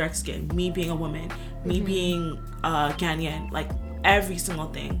me being dark-skinned, me being a woman, me being Ghanaian, like every single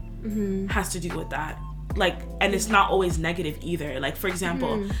thing has to do with that. Like, and it's not always negative either. Like, for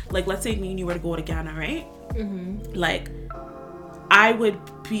example, like, let's say me and you were to go to Ghana, right? Like, I would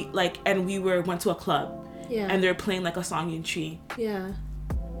be like, and we went to a club, and they're playing like a song in Tree. Yeah.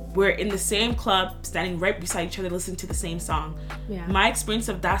 We're in the same club, standing right beside each other, listening to the same song. Yeah. My experience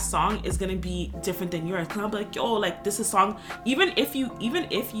of that song is gonna be different than yours. Cause I'm like, yo, like, this is song. Even if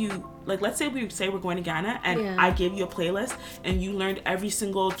you, like, let's say we're going to Ghana, and I gave you a playlist, and you learned every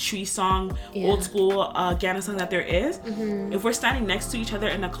single Tree song, old school Ghana song that there is. If we're standing next to each other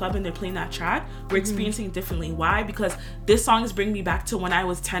in a club and they're playing that track, we're experiencing it differently. Why? Because this song is bringing me back to when I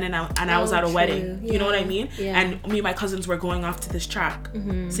was 10 and I was at a wedding. You know what I mean? Yeah. And me and my cousins were going off to this track.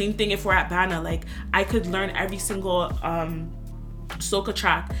 Same thing if we're at Bana. Like, I could learn every single soca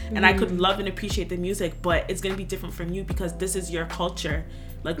track, and I could love and appreciate the music, but it's gonna be different from you because this is your culture.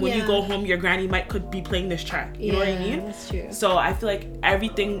 Like, when you go home, your granny could be playing this track. You know what I mean? That's true. So I feel like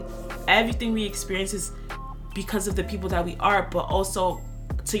everything we experience is because of the people that we are, but also,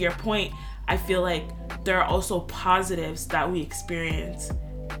 to your point, I feel like there are also positives that we experience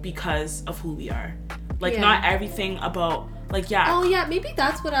because of who we are. Like, not everything about, like, oh yeah, maybe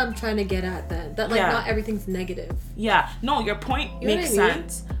that's what I'm trying to get at then, that, like, not everything's negative. No, your point makes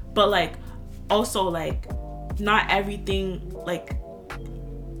sense, but, like, also, like, not everything, like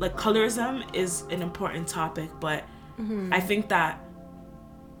colorism is an important topic, but I think that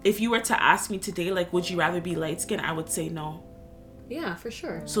if you were to ask me today, like, would you rather be light skinned, I would say no. Yeah, for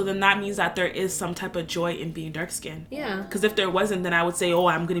sure. So then that means that there is some type of joy in being dark skinned. Yeah. Because if there wasn't, then I would say, oh,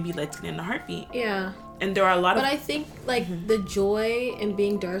 I'm gonna be light skinned in a heartbeat. Yeah. And there are a lot But I think, like, the joy in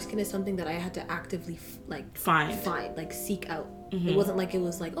being dark skinned is something that I had to actively find, like, seek out. It wasn't like it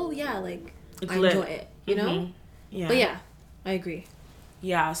was like, oh yeah, like, I enjoy it, you know? Yeah. But yeah, I agree.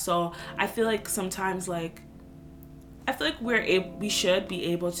 Yeah, so I feel like sometimes, like, we should be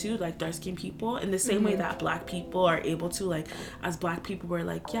able to, like, dark skinned people, in the same way that black people are able to, like, as black people, we're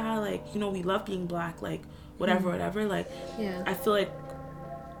like, yeah, like, you know, we love being black, like, whatever, like, I feel like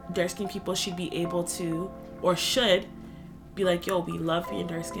dark skinned people should be able to, or should be like, yo, we love being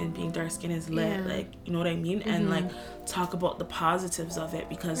dark skinned is lit, like, you know what I mean? And, like, talk about the positives of it,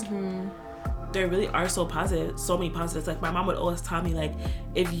 because there really are so many positives. Like, my mom would always tell me, like,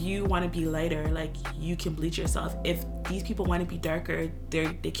 if you want to be lighter, like, you can bleach yourself. If these people want to be darker,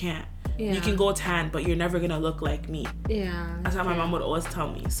 they can't. You can go tan, but you're never gonna look like me. That's how my mom would always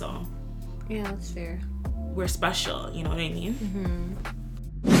tell me. So yeah, that's fair. We're special, you know what I mean?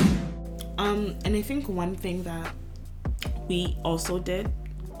 And I think one thing that we also did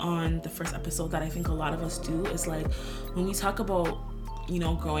on the first episode that I think a lot of us do is, like, when we talk about, you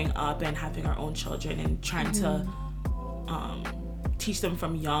know, growing up and having our own children and trying to teach them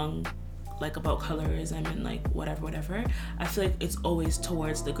from young, like, about colorism and, like, whatever, I feel like it's always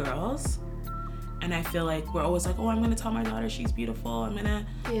towards the girls. And I feel like we're always like, oh, I'm going to tell my daughter she's beautiful. I'm going to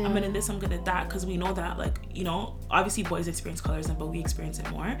this, I'm going to that. Because we know that, like, you know, obviously boys experience colorism, but we experience it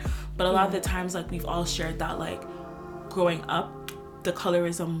more. But a lot of the times, like, we've all shared that, like, growing up, the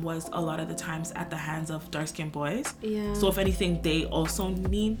colorism was a lot of the times at the hands of dark-skinned boys. Yeah. So if anything, they also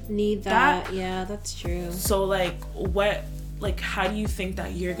need that. Yeah, that's true. So, like, how do you think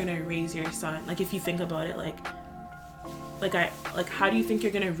that you're going to raise your son? Like, if you think about it, how do you think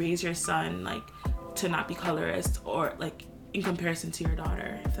you're going to raise your son, like, to not be colorist, or like in comparison to your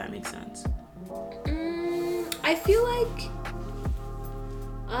daughter, if that makes sense? I feel like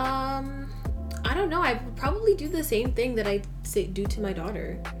I don't know, I would probably do the same thing that I do to my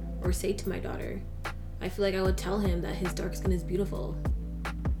daughter, or say to my daughter. I feel like I would tell him that his dark skin is beautiful,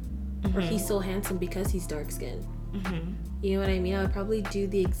 or he's so handsome because he's dark skinned. You know what I mean? I would probably do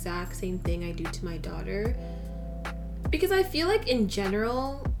the exact same thing I do to my daughter, because I feel like in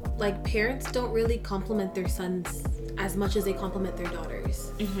general, like, parents don't really compliment their sons as much as they compliment their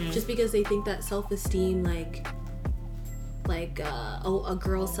daughters. Just because they think that self-esteem, a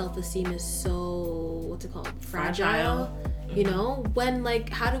girl's self-esteem is so, what's it called? Fragile. You know? When, like,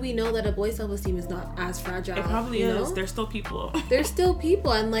 how do we know that a boy's self-esteem is not as fragile? It probably is. Know? They're still people. They're still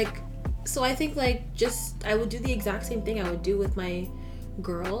people. And, like, so I think, like, I would do the exact same thing I would do with my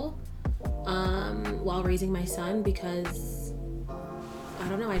girl while raising my son, because I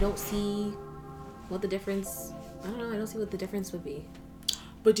don't know, I don't see what the difference would be.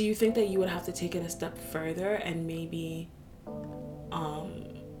 But do you think that you would have to take it a step further and maybe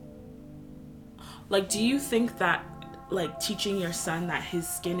like, do you think that, like, teaching your son that his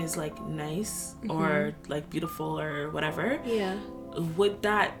skin is, like, nice or, like, beautiful or whatever, would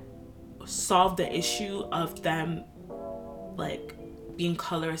that solve the issue of them, like, being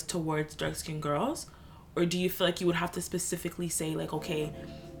colorist towards dark-skinned girls? Or do you feel like you would have to specifically say, like, okay,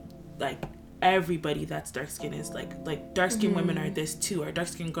 like, everybody that's dark-skinned is like dark-skinned women are this too, or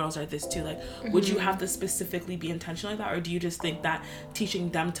dark-skinned girls are this too? Like, would you have to specifically be intentional like that, or do you just think that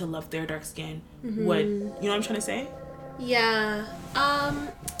teaching them to love their dark skin would, you know what I'm trying to say? Yeah.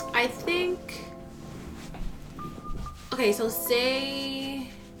 I think, okay, so say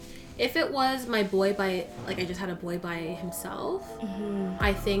if it was my boy by, like, I just had a boy by himself,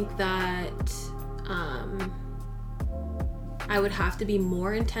 I think that I would have to be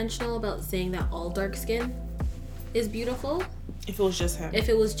more intentional about saying that all dark skin is beautiful. If it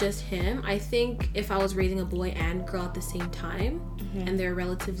was just him. I think if I was raising a boy and girl at the same time, and they're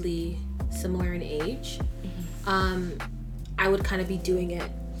relatively similar in age, I would kind of be doing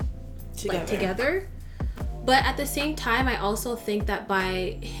it together. But at the same time, I also think that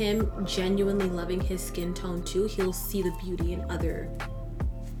by him genuinely loving his skin tone too, he'll see the beauty in other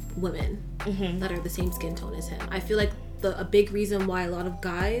women that are the same skin tone as him. I feel like a big reason why a lot of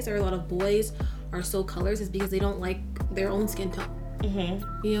guys or a lot of boys are so colors is because they don't like their own skin tone.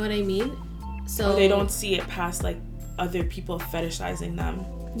 You know what I mean? So they don't see it past, like, other people fetishizing them.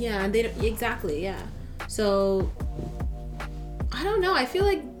 Yeah, and they don't, exactly, yeah. So I don't know. I feel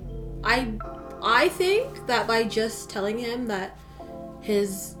like I think that by just telling him that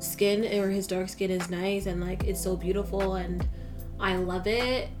his skin or his dark skin is nice and, like, it's so beautiful and I love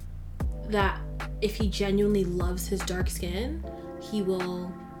it, that if he genuinely loves his dark skin, he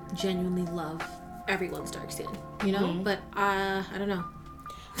will genuinely love everyone's dark skin, you know? But I don't know.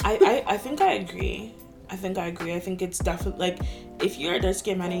 I think I agree. I think it's definitely, like, if you're a dark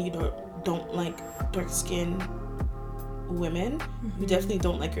skinned man and you don't like dark skinned women, you definitely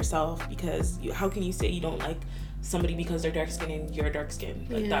don't like yourself, because how can you say you don't like somebody because they're dark skinned and you're dark skinned?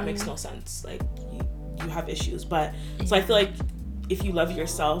 Like, that makes no sense. Like, you have issues. But so I feel like if you love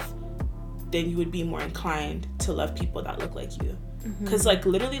yourself, then you would be more inclined to love people that look like you. Because, like,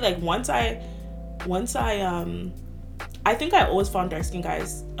 literally, like, once I think I always found dark skinned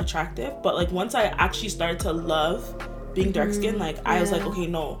guys attractive, but, like, once I actually started to love being dark skinned, like, I was like, okay,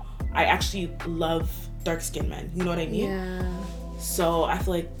 no, I actually love dark skinned men, you know what I mean? Yeah. So I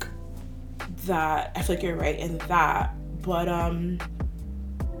feel like you're right in that. But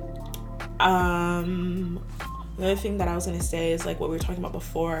the other thing that I was gonna say is, like, what we were talking about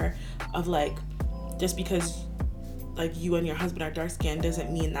before, of, like, just because, like, you and your husband are dark skinned doesn't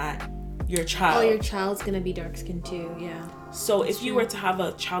mean that your child's gonna be dark skinned too. Yeah. So if you were to have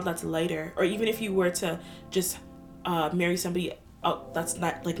a child that's lighter, or even if you were to just marry somebody that's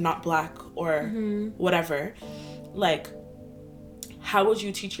not, like, not black or whatever, like, how would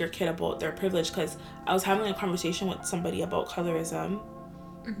you teach your kid about their privilege? Because I was having a conversation with somebody about colorism,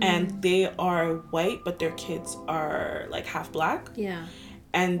 and they are white, but their kids are, like, half black. Yeah.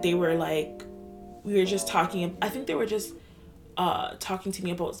 And they were like, we were just talking, I think they were just talking to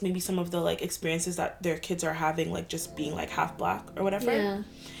me about maybe some of the like experiences that their kids are having, like just being like half black or whatever. Yeah.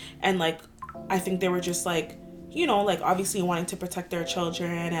 And like I think they were just like, you know, like obviously wanting to protect their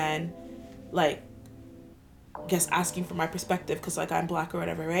children and like I guess asking for my perspective because like I'm black or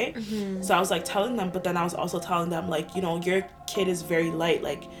whatever, right? Mm-hmm. So I was like telling them, but then I was also telling them like, you know, your kid is very light,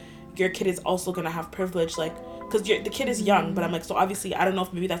 like your kid is also gonna have privilege, like because the kid is young. But I'm like, so obviously I don't know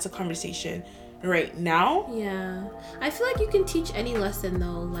if maybe that's a conversation right now. Yeah, I feel like you can teach any lesson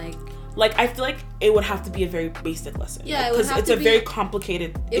though, like I feel like it would have to be a very basic lesson. Yeah, because it's a very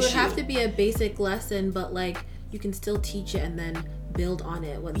complicated issue. It would have to be a basic lesson, but like you can still teach it and then build on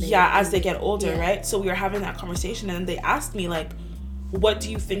it when they as they get older, right? So we were having that conversation and they asked me like, what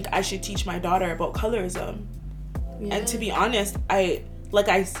do you think I should teach my daughter about colorism? Yeah. And to be honest, I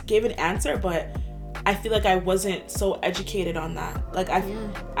gave an answer, but I feel like I wasn't so educated on that. Like I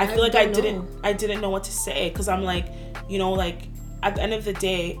feel like I didn't know what to say, because I'm like, you know, like at the end of the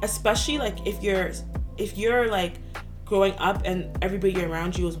day, especially like if you're like growing up and everybody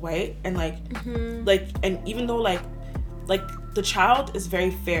around you is white and like like, and even though like the child is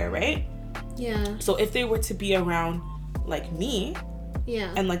very fair, right? Yeah. So if they were to be around like me,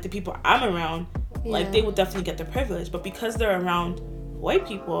 and like the people I'm around, like they would definitely get the privilege. But because they're around white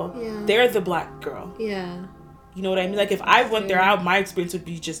people, they're the black girl. Yeah. You know what I mean? Like if I went there out, my experience would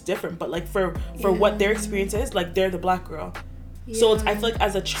be just different. But like for what their experience is, like they're the black girl. Yeah. So I feel like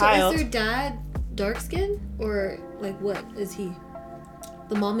as a child. So is their dad dark skin or like what is he?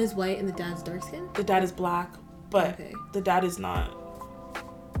 The mom is white and the dad's dark skin? The dad is black, but the dad is not.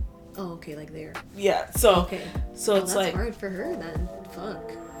 Oh, okay, like there. Yeah. So okay. So it's that's like hard for her then.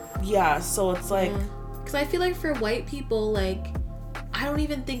 Fuck. Yeah. So it's like. Because I feel like for white people, like, I don't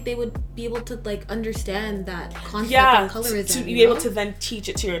even think they would be able to like understand that concept of colorism. To be able to then teach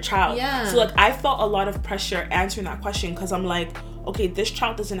it to your child. Yeah. So like I felt a lot of pressure answering that question, because I'm like, okay, this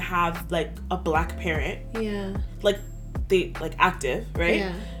child doesn't have like a black parent. Yeah. Like they like active, right?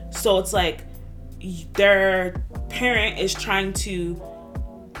 Yeah. So it's like their parent is trying to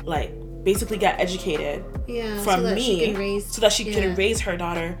like basically get educated from me so that she can raise her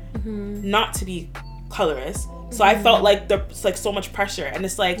daughter not to be colorist. So I felt like there's like so much pressure, and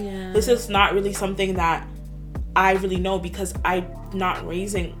it's like this is not really something that I really know, because I'm not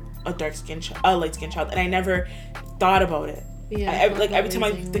raising a light skinned child, and I never thought about it. Like every time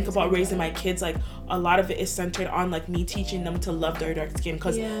I think about raising my kids, like a lot of it is centered on like me teaching them to love their dark skin,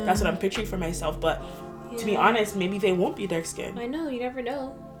 because that's what I'm picturing for myself. But to be honest, maybe they won't be dark skinned. I know, you never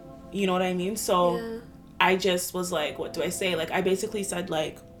know. You know what I mean? So I just was like, what do I say? Like I basically said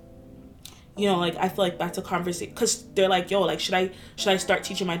like, you know, like I feel like that's a conversation, because they're like, yo, like should I start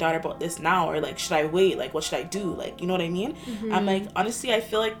teaching my daughter about this now, or like should I wait? Like what should I do? Like, you know what I mean? I'm like, honestly, I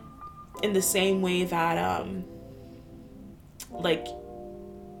feel like in the same way that like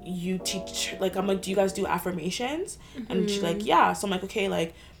you teach, like I'm like, do you guys do affirmations? And she's like, yeah. So I'm like, okay,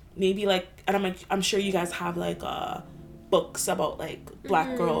 like maybe like, and I'm like, I'm sure you guys have like books about like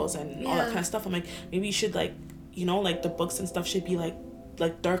black girls and all that kind of stuff. I'm like, maybe you should like, you know, like the books and stuff should be like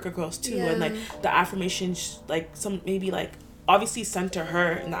darker girls too, and like the affirmations, like some maybe like obviously center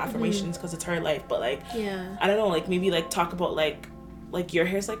her in the affirmations because it's her life, but like I don't know, like maybe like talk about like your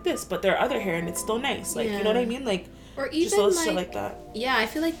hair's like this, but there are other hair and it's still nice, like you know what I mean, like or even just little shit like that. I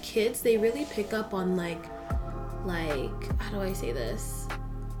feel like kids, they really pick up on like how do I say this,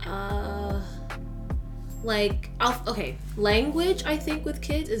 language, I think with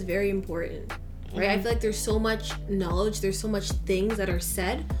kids is very important, right? I feel like there's so much knowledge, there's so much things that are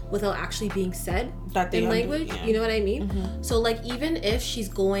said without actually being said that in language. You know what I mean? So like even if she's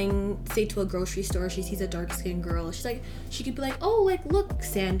going, say, to a grocery store, she sees a dark skinned girl, she's like, she could be like, oh, like look,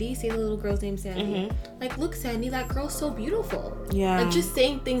 Sandy, say the little girl's name, Sandy, like look, Sandy, that girl's so beautiful. Like just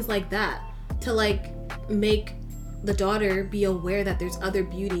saying things like that to like make the daughter be aware that there's other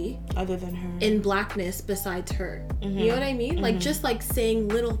beauty other than her in blackness besides her. You know what I mean? Like just like saying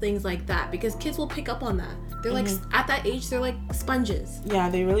little things like that, because kids will pick up on that. They're like at that age, they're like sponges. Yeah,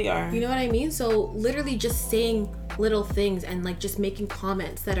 they really are. You know what I mean? So literally just saying little things and like just making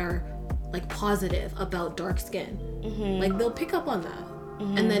comments that are like positive about dark skin, like they'll pick up on that,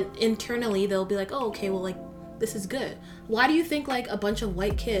 and then internally they'll be like, oh, okay, well, like this is good. Why do you think like a bunch of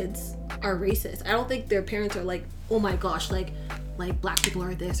white kids are racist? I don't think their parents are like, oh my gosh, like black people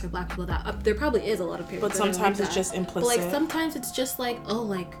are this or black people that. There probably is a lot of parents, but sometimes it's just implicit. But like sometimes it's just like, oh,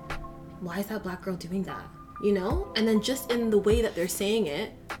 like why is that black girl doing that? You know? And then just in the way that they're saying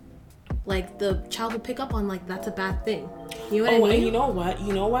it, like the child will pick up on like that's a bad thing. You know what I mean? And you know what?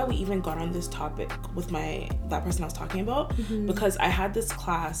 You know why we even got on this topic with that person I was talking about? Because I had this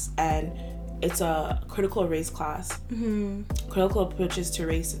class and it's a critical race class, critical approaches to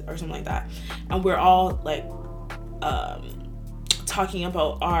race or something like that, and we're all like talking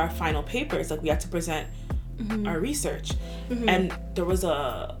about our final papers. Like we had to present our research, and there was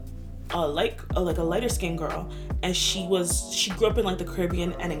a lighter skinned girl, and she grew up in like the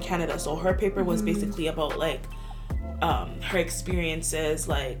Caribbean and in Canada, so her paper was basically about like her experiences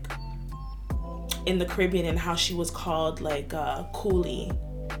like in the Caribbean and how she was called like coolie.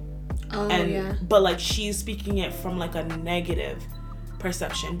 But like she's speaking it from like a negative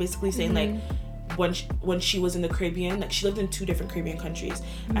perception, basically saying like when she was in the Caribbean, like she lived in 2 different Caribbean countries,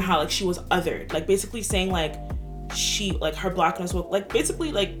 and how like she was othered, like basically saying like she like her blackness was like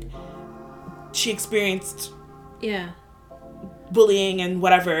basically like she experienced bullying and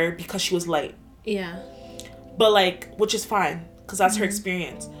whatever because she was light. But like, which is fine because that's her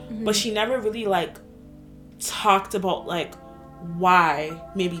experience. But she never really like talked about like why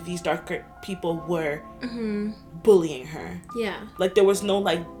maybe these darker people were bullying her. Like there was no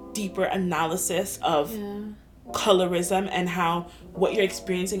like deeper analysis of colorism and how what you're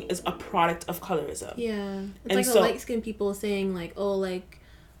experiencing is a product of colorism. It's like the light-skinned people saying like, oh, like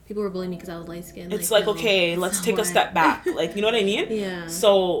people were bullying me because I was light-skinned. It's like, okay, let's take a step back. Like, you know what I mean?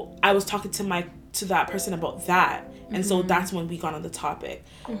 So I was talking to that person about that, and so that's when we got on the topic.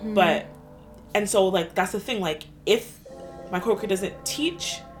 But and so like that's the thing, like if my coworker doesn't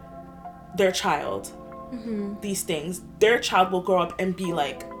teach their child these things, their child will grow up and be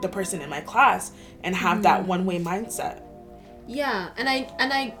like the person in my class and have that one-way mindset. And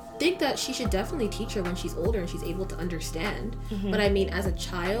I think that she should definitely teach her when she's older and she's able to understand. But I mean, as a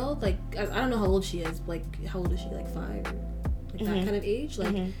child, like I don't know how old she is, like how old is she, like 5 or like that kind of age,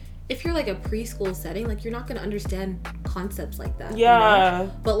 like if you're like a preschool setting, like you're not going to understand concepts like that. You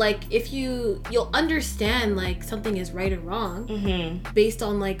know? But like if you'll understand like something is right or wrong based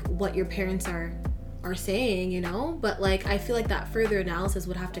on like what your parents are saying, you know. But like I feel like that further analysis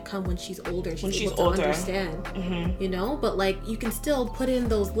would have to come when she's older. She's able to understand, you know. But like you can still put in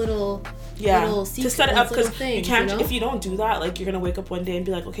those little secrets, to set it up, because you can't, you know? if you don't do that, like you're gonna wake up one day and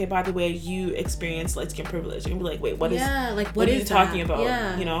be like, okay, by the way, you experience light skin privilege. You're gonna be like, wait, what are you talking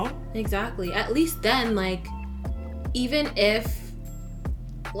about? You know, exactly. At least then, like even if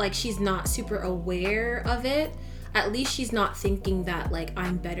like she's not super aware of it, at least she's not thinking that like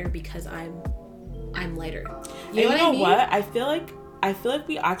I'm better because I'm lighter. You know I mean? What? I feel like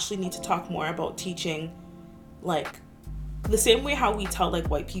we actually need to talk more about teaching, like the same way how we tell like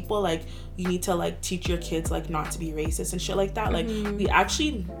white people like you need to like teach your kids like not to be racist and shit like that. Like we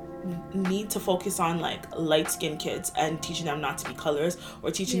actually need to focus on like light-skinned kids and teaching them not to be colors, or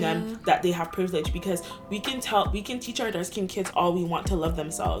teaching them that they have privilege, because we can teach our dark-skinned kids all we want to love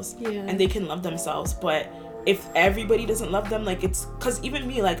themselves, and they can love themselves, but if everybody doesn't love them, like it's because even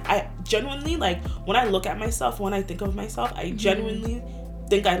me, like I genuinely, like when I look at myself, when I think of myself, I genuinely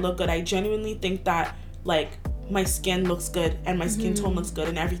think I look good. I genuinely think that like my skin looks good and my skin tone looks good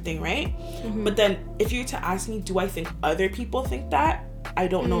and everything, right? But then if you were to ask me, do I think other people think that? I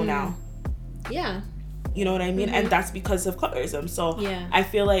don't know now. You know what I mean? And that's because of colorism. So I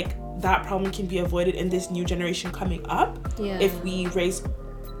feel like that problem can be avoided in this new generation coming up if we raise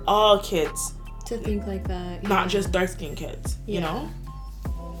all kids to think like that, not just dark-skinned kids, you know?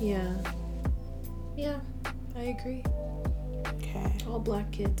 I agree. Okay. All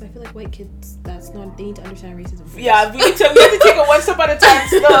black kids. I feel like white kids, they need to understand racism first. We have to take it one step at a time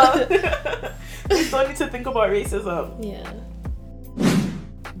still. We still need to think about racism.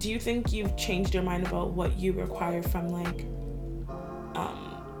 Do you think you've changed your mind about what you require from like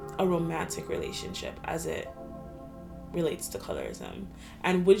a romantic relationship as it relates to colorism?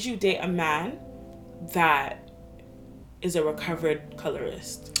 And would you date a man that is a recovered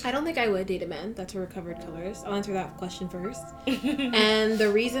colorist? I don't think I would date a man that's a recovered colorist. I'll answer that question first. And the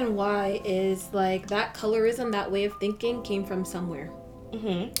reason why is like that colorism, that way of thinking came from somewhere.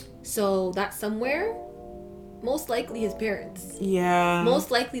 So that somewhere, most likely his parents. Most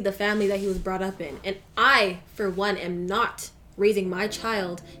likely the family that he was brought up in. And I, for one, am not raising my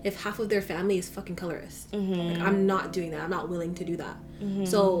child if half of their family is fucking colorist. Like, I'm not doing that. I'm not willing to do that.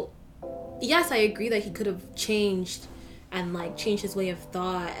 So yes, I agree that he could have changed and like changed his way of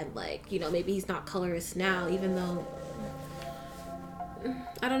thought, and like, you know, maybe he's not colorist now, even though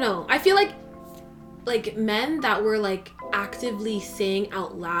I don't know. I feel like men that were like actively saying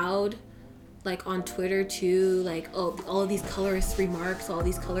out loud, like on Twitter too, like, oh, all of these colorist remarks, all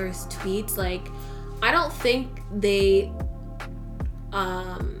these colorist tweets, like I don't think they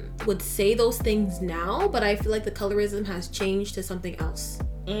would say those things now, but I feel like the colorism has changed to something else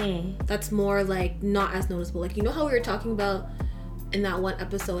that's more like not as noticeable. Like, you know how we were talking about in that one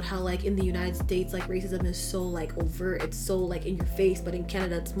episode how like in the United States like racism is so like overt, it's so like in your face, but in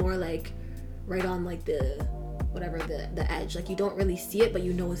Canada it's more like right on like the edge, like you don't really see it but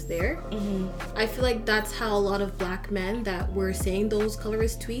you know it's there. I feel like that's how a lot of black men that were saying those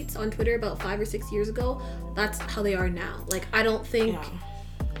colorist tweets on Twitter about 5 or 6 years ago, that's how they are now. Like I don't think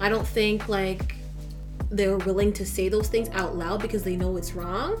like they're willing to say those things out loud because they know it's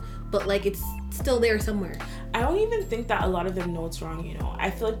wrong, but like it's still there somewhere. I don't even think that a lot of them know it's wrong, you know. I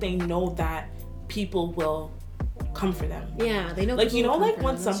feel like they know that people will come for them. Yeah, they know. Like, you know, like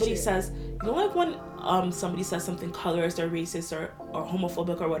when somebody says, you know, like when somebody says something colorist or racist or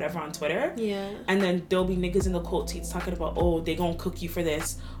homophobic or whatever on Twitter. Yeah. And then there'll be niggas in the quote tweets talking about, oh, they gonna cook you for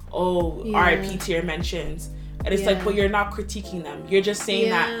this. Oh, RIP to your mentions. And it's like, but you're not critiquing them. You're just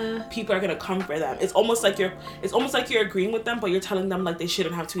saying that people are gonna come for them. It's almost like you're agreeing with them, but you're telling them like they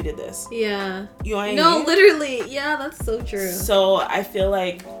shouldn't have tweeted this. Yeah. You know what I mean? No, literally. Yeah, that's so true. So I feel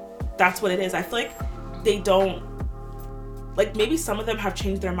like that's what it is. I feel like they don't, like, maybe some of them have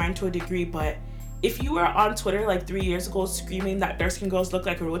changed their mind to a degree, but if you were on Twitter like 3 years ago screaming that dark skinned girls look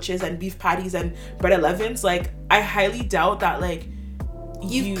like roaches and beef patties and bread 11s, like I highly doubt that like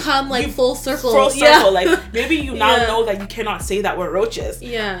you've come like full circle. Like maybe you now know that you cannot say that we're roaches.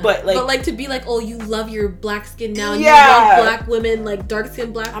 But like to be like, oh, you love your black skin now, and you love black women, like dark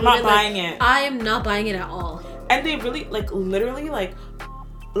skinned black women. I'm not buying it. I am not buying it at all. And they really like literally like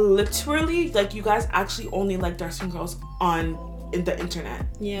you guys actually only like dark skinned girls in the internet.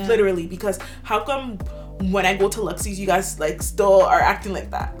 Literally, because how come when I go to Luxie's you guys like still are acting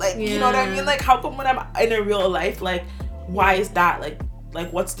like that? Like you know what I mean? Like how come when I'm in a real life, like why is that? Like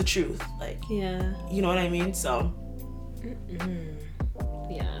what's the truth? Like you know what I mean? So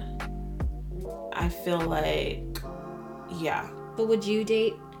I feel like But would you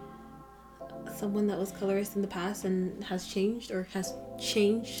date someone that was colorist in the past and has changed or has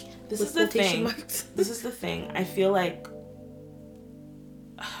changed? This is the thing. This is the thing. I feel like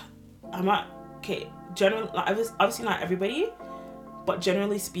I'm not generally, obviously not everybody, but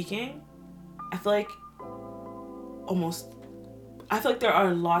generally speaking, I feel like there are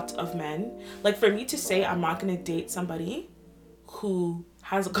a lot of men. Like for me to say I'm not gonna date somebody who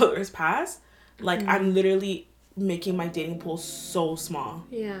has a colorist past, like I'm literally making my dating pool so small.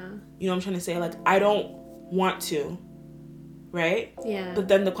 You know what I'm trying to say? Like I don't want to, right? But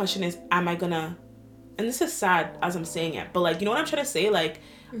then the question is, am I gonna? And this is sad as I'm saying it, but like you know what I'm trying to say? Like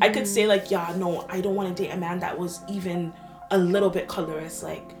I could say like no, I don't want to date a man that was even a little bit colorist,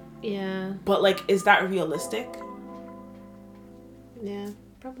 like but like is that realistic?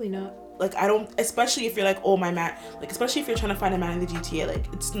 Probably not. Like I don't, especially if you're like, oh my man, like especially if you're trying to find a man in the GTA,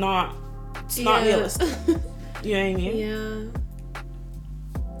 like it's not realistic. You know what I mean?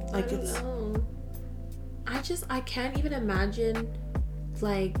 Like it's know. I can't even imagine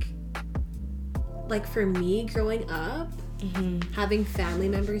like for me growing up having family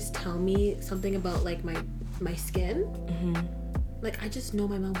members tell me something about like my skin. Like I just know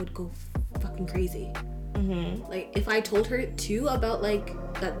my mom would go fucking crazy. Like if I told her too about like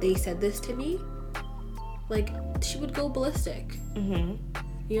that they said this to me, like she would go ballistic. You know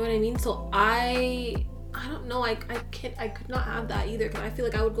what I mean? So I don't know, I could not have that either, because I feel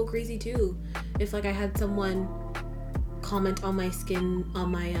like I would go crazy too if like I had someone comment on my skin, on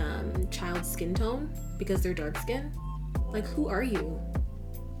my child's skin tone because they're dark skin. Like who are you?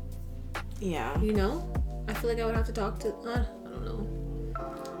 You know, I feel like I would have to talk to I don't know.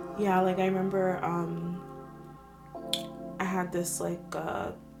 Like I remember I had this like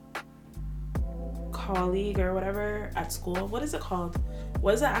colleague or whatever at school. What is it called?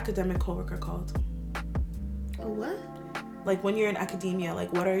 What is an academic coworker called? A what? Like when you're in academia,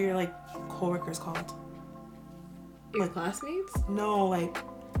 like what are your like coworkers called? Your classmates? No, like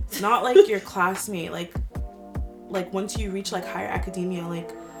not like your classmate. Like once you reach like higher academia,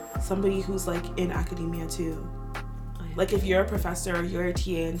 like somebody who's like in academia too. Like if you're a professor, you're a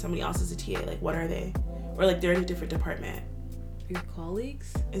TA, and somebody else is a TA, like what are they? Or like they're in a different department. Your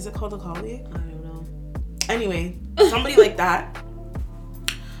colleagues? Is it called a colleague? I don't know. Anyway, somebody like that.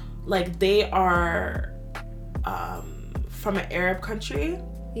 Like they are from an Arab country.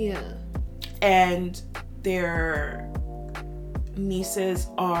 And their nieces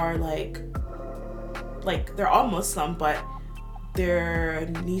are like they're all Muslim, but their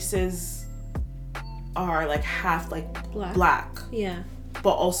nieces are like half like black.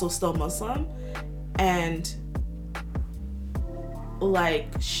 But also still Muslim. And like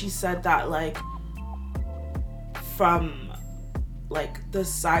she said that like from like the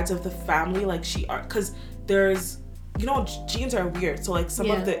sides of the family, like because there's, you know, genes are weird, so like some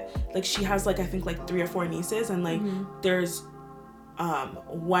of the like she has like I think like 3 or 4 nieces, and like there's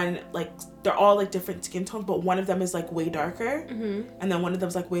one, like, they're all like different skin tones, but one of them is like way darker, and then one of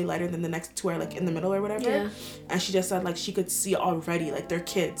them's like way lighter, than the next two are like in the middle or whatever. Yeah. And she just said like she could see already, like, they're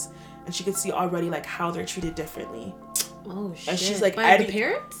kids, and she could see already like how they're treated differently. Oh shit! And she's like, by the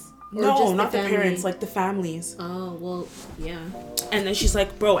parents? Or no, not the parents, like the families. Oh well, yeah. And then she's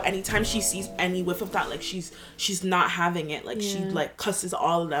like, bro, anytime she sees any whiff of that, like, she's not having it. Like, she like cusses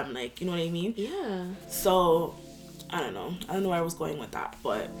all of them. Like, you know what I mean? Yeah. So, I don't know where I was going with that,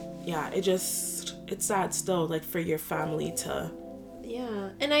 but yeah, it's sad still, like, for your family to. Yeah,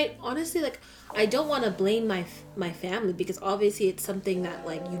 and I honestly, like, I don't want to blame my family, because obviously it's something that,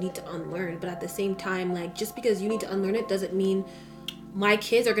 like, you need to unlearn, but at the same time, like, just because you need to unlearn it doesn't mean my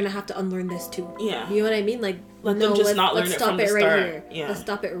kids are gonna have to unlearn this too. Yeah, you know what I mean? Like, let them just not learn it from the start. Right here. Yeah, let's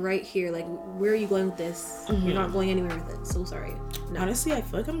stop it right here. Like, where are you going with this? You're not going anywhere with it. So sorry. No. Honestly, I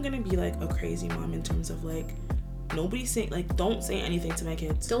feel like I'm gonna be like a crazy mom in terms of like, nobody say, like, don't say anything to my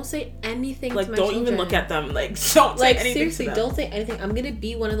kids. Don't say anything like, to my don't children. Even look at them. Like, don't say anything seriously, to them. don't say anything. I'm gonna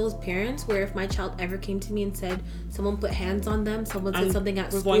be one of those parents where if my child ever came to me and said someone put hands on them, someone said something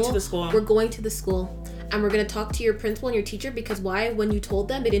at school, going to the school. We're going to the school. And we're going to talk to your principal and your teacher, because why? When you told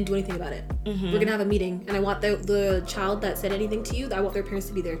them, they didn't do anything about it. We're going to have a meeting, and I want the child that said anything to you, I want their parents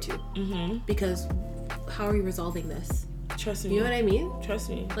to be there too. Because how are you resolving this? Trust me. You know what I mean? Trust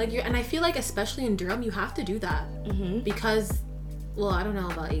me. Like, and I feel like especially in Durham, you have to do that. Because, well, I don't know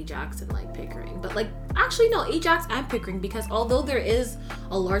about Ajax and like Pickering, but like, actually no, Ajax and Pickering, because although there is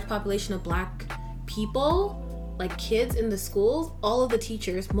a large population of Black people, like kids in the schools, all of the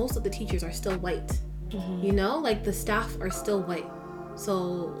teachers, most of the teachers are still white. You know, like the staff are still white,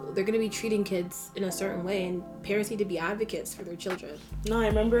 so they're gonna be treating kids in a certain way, and parents need to be advocates for their children. No, I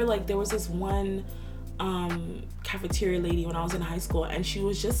remember like there was this one cafeteria lady when I was in high school, and she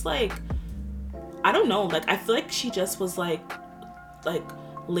was just like, I don't know, like I feel like she just was like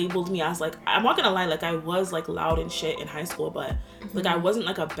labeled me as like, I'm not gonna lie, like I was like loud and shit in high school, but like I wasn't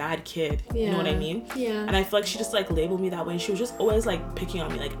like a bad kid. You know what I mean? Yeah. And I feel like she just like labeled me that way, and she was just always like picking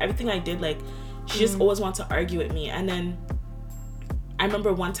on me, like everything I did, like she just always wanted to argue with me. And then I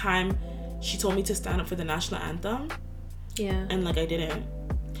remember one time she told me to stand up for the national anthem. Yeah. And like I didn't.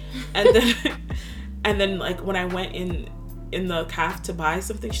 And then like when I went in the caf to buy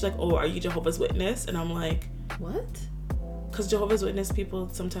something, she's like, oh, are you Jehovah's Witness? And I'm like, what? Because Jehovah's Witness people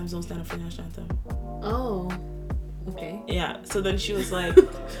sometimes don't stand up for the national anthem. Oh, okay. Yeah. So then she was like,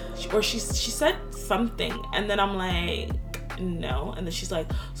 she said something, and then I'm like, no. And then she's like,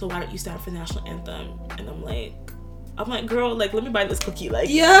 so why don't you stand up for the national anthem? And I'm like, girl, like, let me buy this cookie. Like,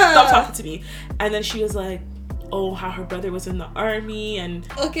 stop talking to me. And then she was like, oh, how her brother was in the army, and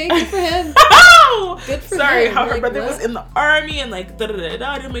okay, good for him. Good for him. How her brother was in the army, and like da da da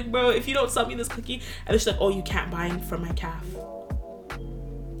da. And I'm like, bro, if you don't sell me this cookie, and then she's like, oh, you can't buy it from my calf.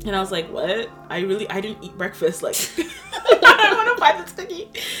 And I was like, what? I didn't eat breakfast. Like, I want to buy this cookie.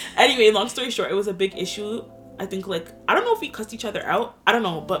 Anyway, long story short, it was a big issue. I think, like, I don't know if we cussed each other out. I don't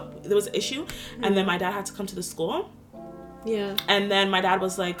know, but there was an issue. And then my dad had to come to the school. Yeah. And then my dad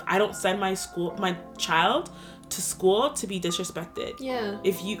was like, I don't send my child to school to be disrespected. Yeah.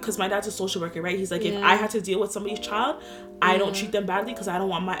 Because my dad's a social worker, right? He's like, if I had to deal with somebody's child, I don't treat them badly, because I don't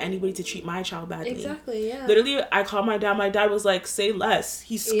want anybody to treat my child badly. Exactly, yeah. Literally, I called my dad. My dad was like, say less.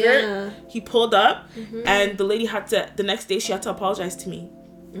 He skirt. He pulled up, and the lady the next day, she had to apologize to me.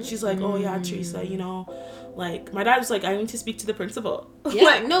 She's like, oh yeah, Teresa, you know, like, my dad was like, I need to speak to the principal. Yeah,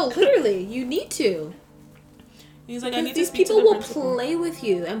 like, no, literally, you need to. He's like, because I need to speak to the principal. These people will play with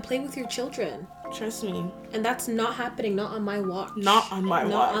you and play with your children. Trust me. And that's not happening. Not on my watch. Not on my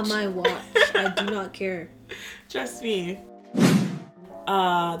watch. Not on my watch. I do not care. Trust me.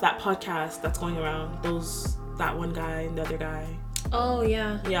 That podcast that's going around, that one guy and the other guy. Oh,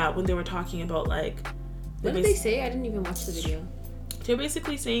 yeah. Yeah, when they were talking about, like... What did they say? I didn't even watch the video. They're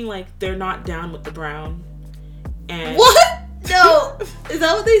basically saying, like, they're not down with the brown. And... What? No! Is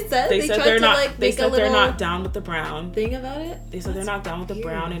that what they said? They said they're not down with the brown. Thing about it? They said they're not down with the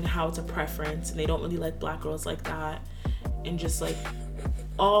brown, and how it's a preference, and they don't really like black girls like that. And just, like,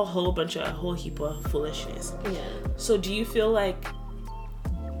 a whole heap of foolishness. Yeah. So do you feel like...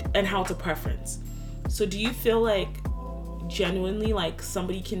 And how it's a preference. So do you feel like genuinely, like,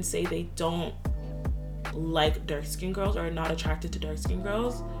 somebody can say they don't like dark-skinned girls, or are not attracted to dark-skinned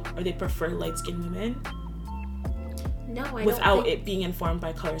girls, or they prefer light-skinned women? No, I without don't think... it being informed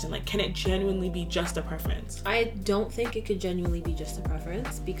by colors, and like, can it genuinely be just a preference? I don't think it could genuinely be just a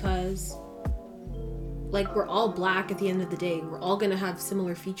preference, because, like, we're all black at the end of the day. We're all gonna have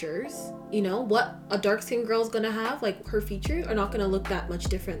similar features. You know, what a dark-skinned girl's gonna have, like, her features are not gonna look that much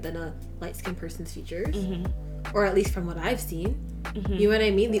different than a light-skinned person's features. or at least from what I've seen. You know what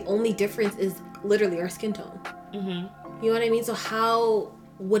I mean? The only difference is literally our skin tone. You know what I mean? So how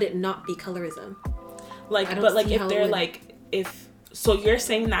would it not be colorism? Like, but like if they're like, if so, you're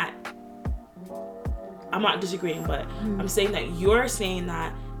saying that. I'm not disagreeing, but I'm saying that you're saying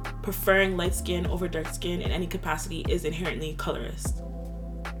that preferring light skin over dark skin in any capacity is inherently colorist.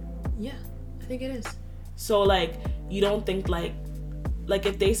 Yeah, I think it is. So like, you don't think like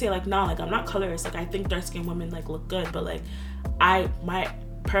if they say like, nah, like I'm not colorist, like I think dark skinned women like look good, but like my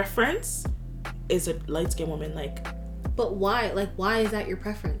preference is a light skinned woman, like. But why? Like, why is that your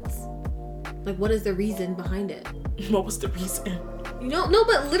preference? Like, what is the reason behind it? What was the reason? No,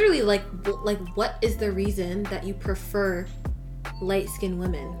 but literally, like what is the reason that you prefer light-skinned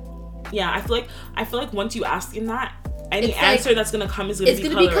women? Yeah, I feel like once you ask him that, any answer that's gonna come is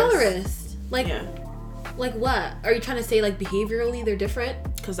gonna be colorist. Like, yeah. Like what? Are you trying to say like behaviorally they're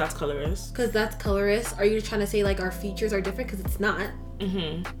different? Because that's colorist. Are you trying to say like our features are different? Because it's not.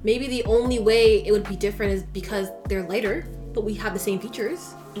 Maybe the only way it would be different is because they're lighter, but we have the same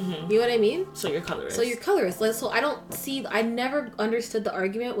features. You know what I mean? So you're colorist. Like, so I never understood the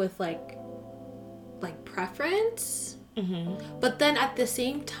argument with like preference. But then at the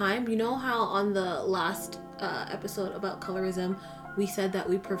same time, you know how on the last episode about colorism, we said that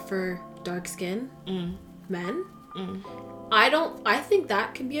we prefer dark skin men. I think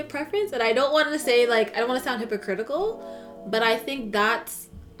that can be a preference, and I don't want to say like, I don't want to sound hypocritical, but I think that's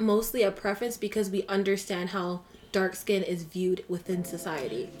mostly a preference because we understand how dark skin is viewed within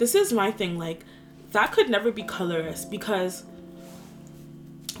society. This is my thing, like that could never be colorist because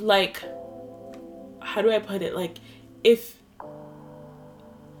like, how do I put it, like if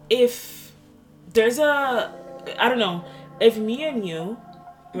there's a, I don't know, if me and you,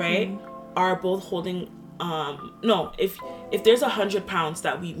 right, are both holding if there's 100 pounds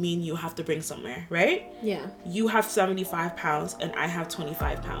that me and you have to bring somewhere, right? Yeah. You have 75 pounds and I have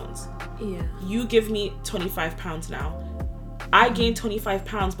 25 pounds. Yeah. You give me 25 pounds now. I gain 25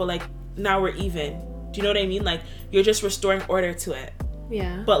 pounds, but like now we're even. Do you know what I mean? Like you're just restoring order to it.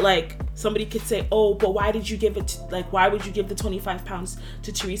 Yeah. But like somebody could say, oh, but why did you give it to, like, why would you give the 25 pounds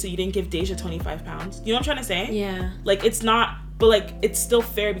to Teresa? You didn't give Deja 25 pounds. You know what I'm trying to say? Yeah. Like it's not, but like it's still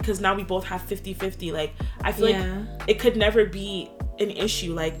fair because now we both have 50-50. Like I feel like it could never be an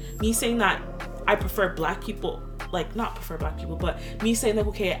issue. Like me saying that I prefer black people, like not prefer black people, but me saying like,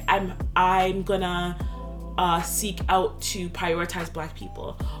 okay, I'm gonna seek out to prioritize black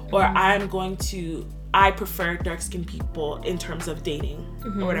people, or I prefer dark-skinned people in terms of dating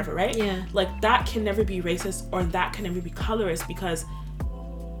or whatever, right? Yeah. Like that can never be racist or that can never be colorist because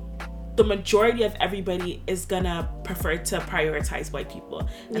the majority of everybody is gonna prefer to prioritize white people,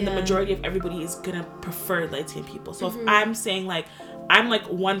 and the majority of everybody is gonna prefer light-skinned people. So if I'm saying like, I'm like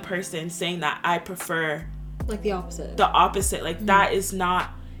one person saying that I prefer like the opposite, like that is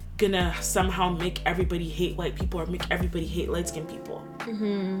not gonna somehow make everybody hate white people or make everybody hate light-skinned people.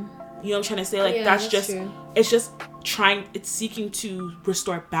 You know what I'm trying to say? Like that's just true. It's seeking to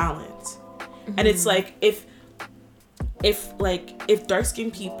restore balance. And it's like if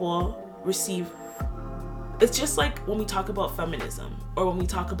dark-skinned people receive, it's just like when we talk about feminism or when we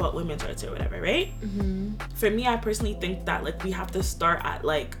talk about women's rights or whatever, right? For me, I personally think that like we have to start at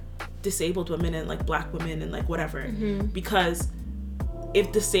like disabled women and like black women and like whatever, because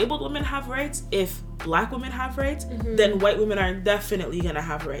if disabled women have rights, if black women have rights, then white women are definitely gonna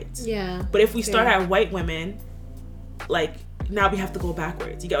have rights. Yeah. But if we start at white women, like now we have to go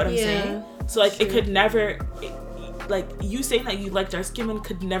backwards. You get what I'm saying? So like it could never, like you saying that you like dark skin women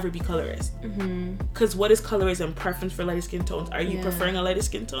could never be colorist. Because what is colorism? Preference for lighter skin tones. Are you preferring a lighter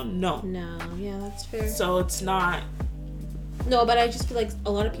skin tone? No. Yeah, that's fair. So it's not. No, but I just feel like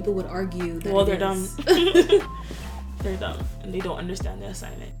a lot of people would argue that. Well, they're dumb. They're dumb and they don't understand the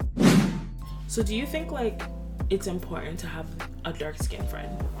assignment. So do you think like it's important to have a dark skinned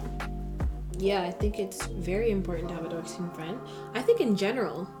friend? Yeah, I think it's very important to have a dark skinned friend. I think in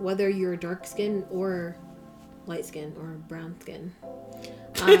general, whether you're dark skinned or light skin or brown skin,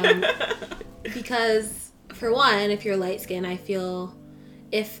 because for one, if you're light skin, I feel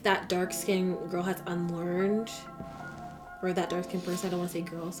if that dark skinned girl has unlearned, or that dark skinned person, I don't want to say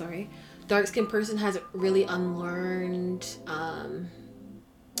girl, sorry, dark skinned person has really unlearned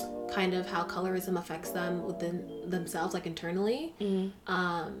kind of how colorism affects them within themselves, like internally.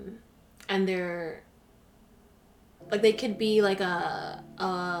 And they're like, they could be like a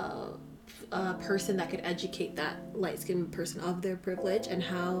person that could educate that light-skinned person of their privilege and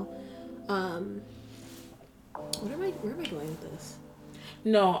how where am I going with this?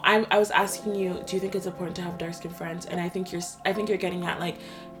 No, I was asking you, do you think it's important to have dark skinned friends? And I think you're getting at like,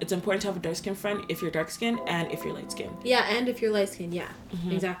 it's important to have a dark skinned friend if you're dark skinned and if you're light skinned. Yeah, and if you're light skinned, yeah,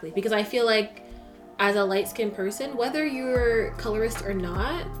 exactly. Because I feel like as a light skinned person, whether you're colorist or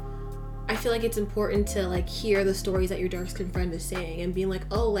not, I feel like it's important to like hear the stories that your dark skinned friend is saying and being like,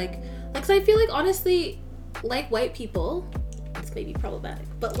 oh, like, cause I feel like honestly, like white people, it's maybe problematic,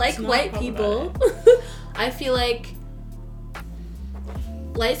 but like white people, I feel like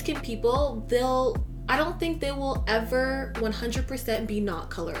light-skinned people, I don't think they will ever 100% be not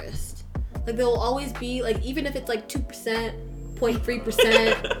colorist. Like, they'll always be, like, even if it's, like, 2%,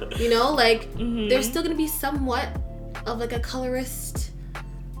 0.3%, you know? Like, there's still gonna be somewhat of, like, a colorist,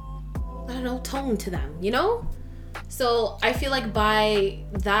 I don't know, tone to them, you know? So, I feel like by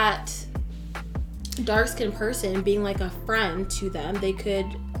that dark-skinned person being, like, a friend to them, they could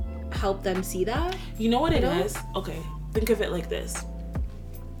help them see that. You know what it is? Okay, think of it like this.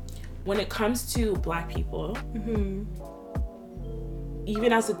 When it comes to black people,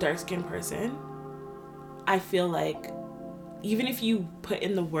 even as a dark-skinned person, I feel like even if you put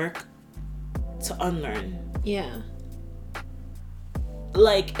in the work to unlearn,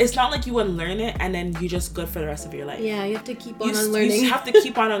 like, it's not like you unlearn it and then you're just good for the rest of your life. Yeah, you have to keep on unlearning. You have to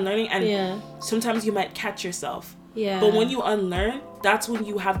keep on unlearning, and sometimes you might catch yourself. Yeah. But when you unlearn, that's when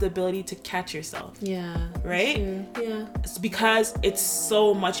you have the ability to catch yourself. Yeah. Right? Sure. Yeah. It's because it's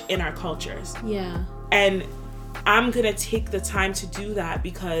so much in our cultures. Yeah. And I'm going to take the time to do that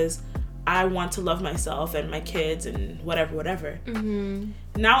because I want to love myself and my kids and whatever.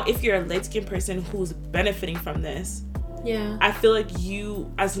 Now, if you're a light-skinned person who's benefiting from this, I feel like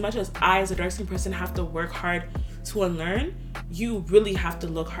you, as much as I, as a dark-skinned person, have to work hard to unlearn, you really have to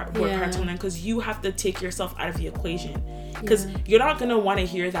work hard to unlearn, because you have to take yourself out of the equation, because you're not gonna want to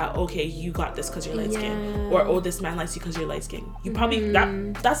hear that, okay, you got this because you're light skinned, or oh, this man likes you because you're light skinned. You probably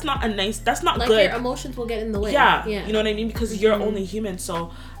that's not like good. Your emotions will get in the way. You know what I mean, because you're only human.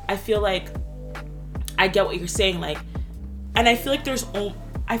 So I feel like I get what you're saying, like, and I feel like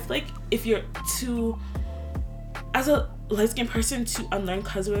if you're too, as a light-skinned person, to unlearn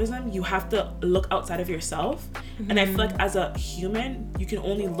colorism, you have to look outside of yourself. And I feel like as a human, you can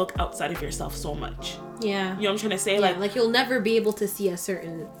only look outside of yourself so much. Yeah. You know what I'm trying to say? Like you'll never be able to see a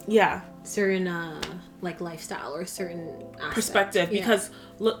certain like lifestyle or certain aspect. Perspective. Because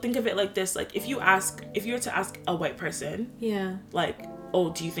think of it like this, like if you were to ask a white person, like,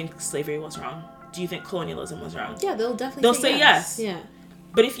 oh, do you think slavery was wrong? Do you think colonialism was wrong? Yeah, they'll say yes. Yeah.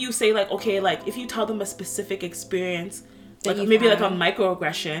 But if you say, like, okay, like, if you tell them a specific experience, like, maybe like a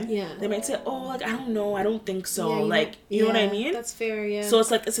microaggression, they might say, oh, like, I don't know, I don't think so. Like, you know what I mean? That's fair, yeah. So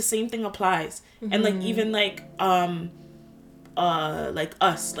it's like, it's the same thing applies. And like, even like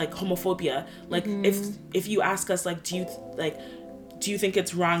us, like homophobia, like if you ask us, like, do you think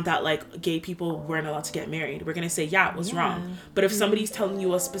it's wrong that like gay people weren't allowed to get married? We're gonna say, yeah, it was wrong. But if somebody's telling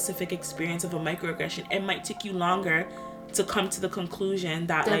you a specific experience of a microaggression, it might take you longer to come to the conclusion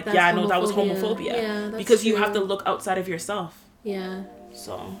that like, that was homophobia. Yeah, because you have to look outside of yourself. Yeah.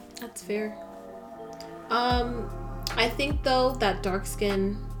 So that's fair. I think though that dark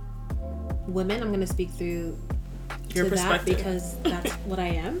skin women, I'm gonna speak through your perspective because that's what I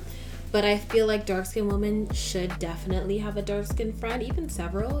am. But I feel like dark skinned women should definitely have a dark skinned friend, even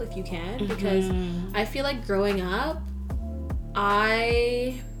several if you can, because I feel like growing up,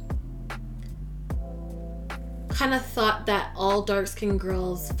 I kind of thought that all dark-skinned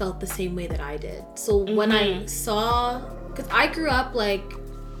girls felt the same way that I did. So when I saw, because I grew up like,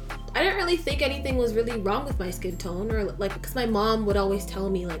 I didn't really think anything was really wrong with my skin tone, or like, because my mom would always tell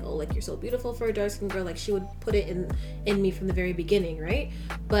me like, oh, like, you're so beautiful for a dark-skinned girl. Like, she would put it in me from the very beginning, right?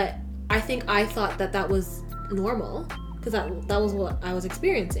 But I think I thought that was normal because that was what I was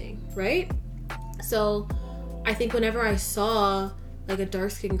experiencing, right? So I think whenever I saw like a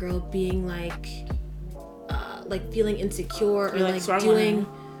dark-skinned girl being like feeling insecure or like doing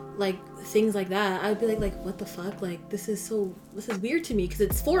like things like that, I'd be like what the fuck, like this is weird to me because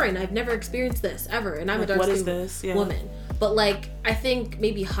it's foreign. I've never experienced this ever, and I'm like, a dark-skinned woman. But like I think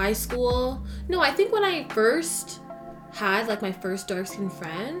maybe high school, I think when I first had like my first dark-skinned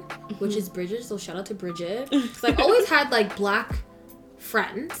friend, which is Bridget, so shout out to Bridget, because I've always had like black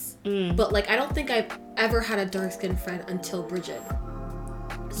friends, but like I don't think I've ever had a dark-skinned friend until Bridget.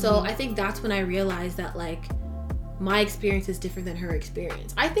 So I think that's when I realized that like my experience is different than her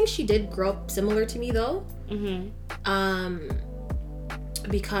experience. I think she did grow up similar to me though,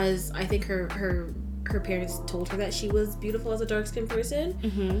 because I think her parents told her that she was beautiful as a dark-skinned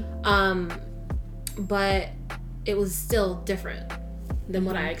person, but it was still different than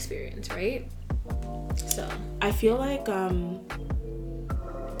what I experienced, right? So I feel like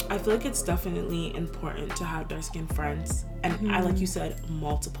I feel like it's definitely important to have dark-skinned friends, and I, like you said,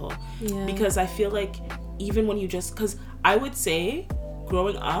 multiple. Yeah. Because I feel like even when you just, because I would say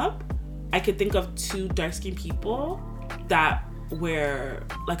growing up, I could think of 2 dark-skinned people that were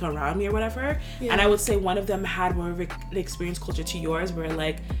like around me or whatever, and I would say one of them had more of an experience closer to yours, where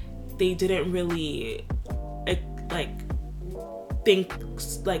like they didn't really like think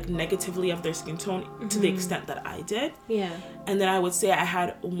like negatively of their skin tone to the extent that I did. Yeah. And then I would say I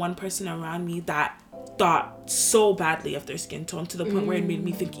had one person around me that thought so badly of their skin tone to the point where it made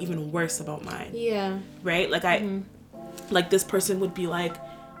me think even worse about mine. Yeah. Right? Like like this person would be like,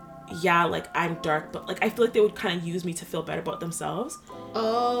 yeah, like I'm dark, but like I feel like they would kind of use me to feel better about themselves.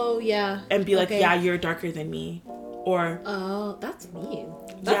 Oh, yeah. And be like, yeah, you're darker than me. Or oh, that's mean.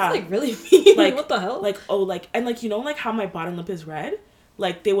 That's like really mean. Like what the hell? Like, oh, like, and like, you know, like how my bottom lip is red,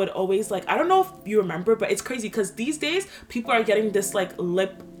 like they would always like, I don't know if you remember, but it's crazy because these days people are getting this like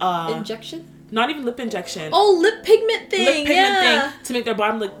lip injection. Not even lip injection. Oh, lip pigment thing. Lip pigment thing to make their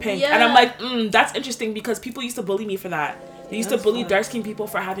bottom lip pink. Yeah. And I'm like, that's interesting because people used to bully me for that. They used to bully dark-skinned people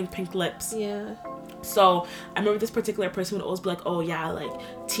for having pink lips. Yeah. So I remember this particular person would always be like, oh yeah, like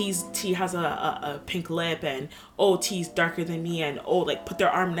T has a pink lip, and oh, T's darker than me, and oh, like put their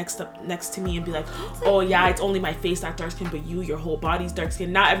arm next to me and be like, oh yeah, it's only my face that's dark skin, but your whole body's dark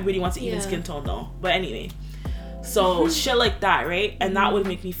skin. Not everybody wants an even skin tone though. But anyway, so shit like that, right? And that would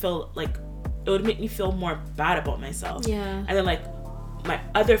make me feel like, it would make me feel more bad about myself. Yeah. And then like my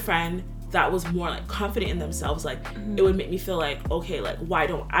other friend that was more like confident in themselves, like it would make me feel like, okay, like why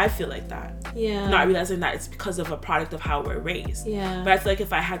don't I feel like that? Yeah. Not realizing that it's because of a product of how we're raised. Yeah. But I feel like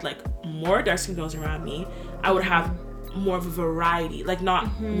if I had like more dark skinned girls around me, I would have more of a variety, like not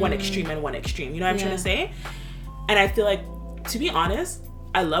one extreme and one extreme. You know what I'm trying to say? And I feel like, to be honest,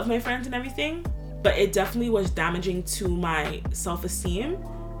 I love my friends and everything, but it definitely was damaging to my self-esteem.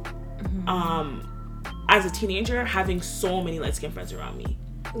 As a teenager, having so many light skinned friends around me.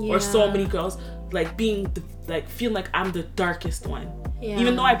 Yeah. Or so many girls like being feeling like I'm the darkest one,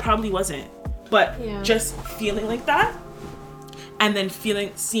 even though I probably wasn't, but just feeling like that, and then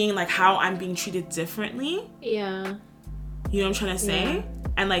seeing like how I'm being treated differently. Yeah, you know what I'm trying to say?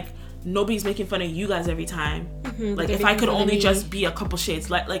 And like nobody's making fun of you guys every time. Like if I could only just be a couple shades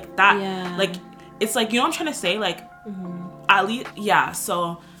like that, like it's like, you know what I'm trying to say? Like at least,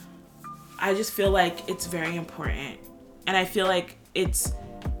 so I just feel like it's very important, and I feel like it's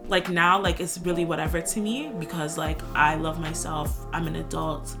like now, like it's really whatever to me because like I love myself, I'm an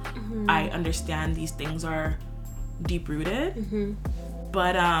adult, I understand these things are deep rooted,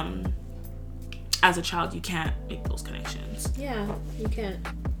 but as a child you can't make those connections. Yeah, you can't.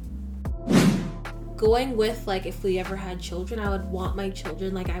 Going with like, if we ever had children, I would want my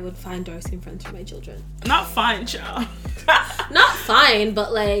children, like I would find dark skin friends for my children. Not fine, child. Not fine,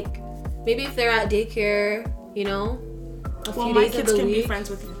 but like maybe if they're at daycare, you know, a few days of the week. My kids can be friends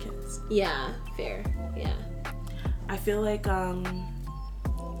with your kids. Yeah, fair. Yeah. I feel like,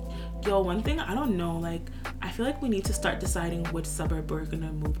 one thing, I don't know, like, I feel like we need to start deciding which suburb we're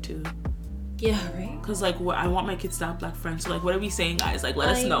gonna move to. Yeah, right? Because, like, I want my kids to have black friends. So, like, what are we saying, guys? Like, let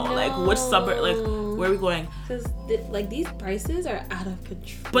us know. Like, which suburb, like, where are we going? Because, like, these prices are out of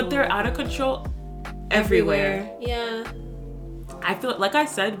control. But they're out of control everywhere. Yeah. I feel like I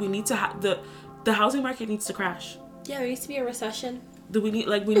said, we need to have the housing market needs to crash. Yeah, there needs to be a recession. We need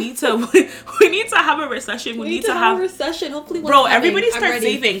to have a recession. We need to have a recession. Hopefully, everybody start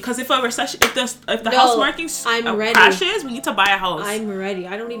saving, because if a recession, if the house market crashes, we need to buy a house. I'm ready.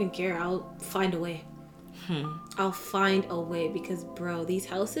 I don't even care. I'll find a way. I'll find a way, because bro, these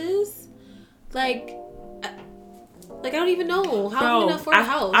houses, like I don't even know how I'm gonna afford a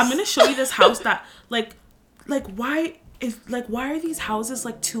house. I'm gonna show you this house that like why are these houses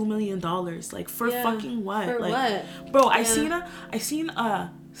like $2 million? Like for fucking what? For like what? Bro, I seen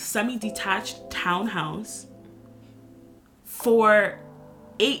a semi-detached townhouse for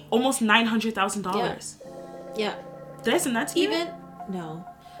almost $900,000. Yeah. Did I send that to you? No.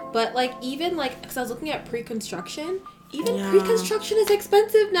 But even because I was looking at pre-construction, pre-construction is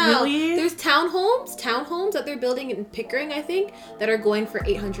expensive now. Really? There's townhomes that they're building in Pickering, I think, that are going for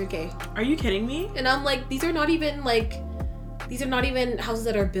 $800K. Are you kidding me? And I'm like, these are not even houses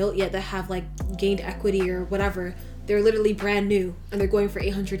that are built yet that have like gained equity or whatever. They're literally brand new and they're going for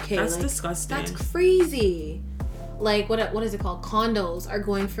 $800K. That's disgusting. That's crazy. Like what is it called? Condos are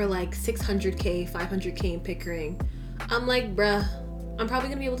going for like $600K, $500K in Pickering. I'm like, bruh, I'm probably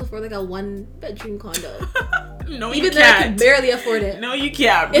gonna be able to afford like a 1-bedroom condo. No, you can't. Even though I can barely afford it. No, you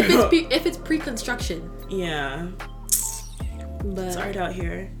can't, bro. If it's pre-construction. Yeah. But it's hard out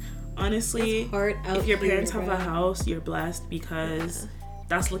here. Honestly, if your parents have a house, you're blessed, because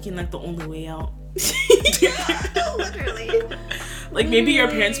that's looking like the only way out. Literally. Like, maybe your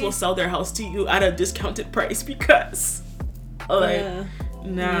parents will sell their house to you at a discounted price because, like,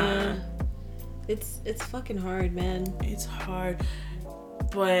 nah. It's fucking hard, man. It's hard.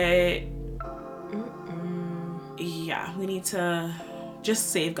 But, yeah, we need to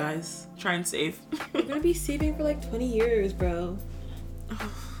just save, guys. Try and save. We're gonna be saving for like 20 years, bro.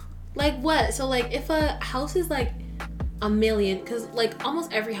 Like, what? So, like, if a house is like $1 million, because like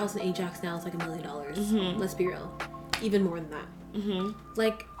almost every house in Ajax now is like $1 million. Let's be real. Even more than that.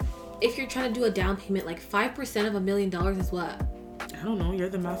 Like, if you're trying to do a down payment, like 5% of $1 million is what? I don't know. You're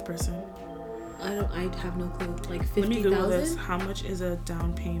the math person. I have no clue. Like 50,000. Let me Google this. How much is a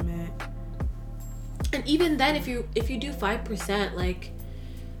down payment? And even then, if you do 5%, like,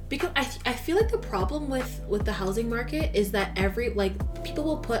 because I feel like the problem with the housing market is that people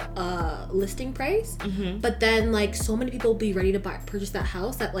will put a listing price, but then like so many people will be ready to purchase that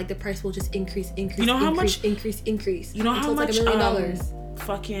house that like the price will just increase. You know how much increase? You know how much like $1 million?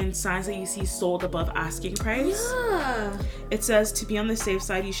 Fucking signs that you see sold above asking price? Yeah. It says to be on the safe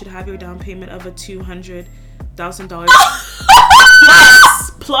side, you should have your down payment of a $200,000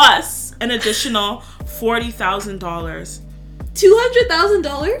 plus an additional $40,000.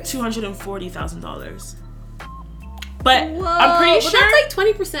 $200,000? $240,000. But whoa, I'm pretty sure that's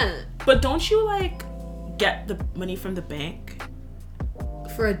like 20%. But don't you like get the money from the bank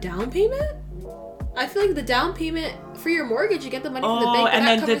for a down payment? I feel like the down payment for your mortgage, you get the money from the bank. And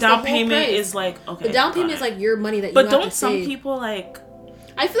then the down payment is like, okay. The down payment is like your money that you have to save. But don't some people like...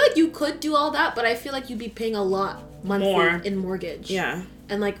 I feel like you could do all that, but I feel like you'd be paying a lot monthly in mortgage. Yeah.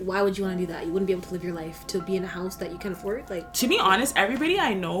 And like, why would you want to do that? You wouldn't be able to live your life to be in a house that you can afford. Like, to be honest, everybody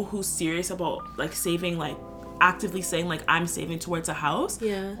I know who's serious about like saving, like actively saying like I'm saving towards a house,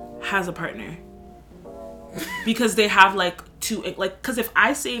 has a partner. Because they have like because if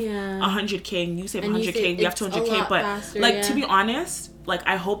I save 100K and you save 100K, we have 200K. But faster, like to be honest, like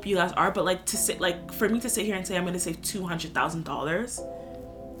I hope you guys are, but like to sit like for me to sit here and say I'm gonna save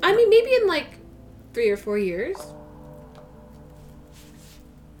 $200,000. I mean, maybe in like 3 or 4 years.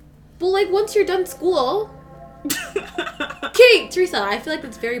 Well, like once you're done school. Okay, Teresa, I feel like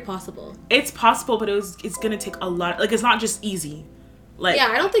that's very possible. It's possible, but it's gonna take a lot. Like it's not just easy. Like, yeah,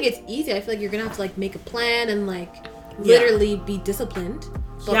 I don't think it's easy. I feel like you're gonna have to like make a plan and like literally be disciplined.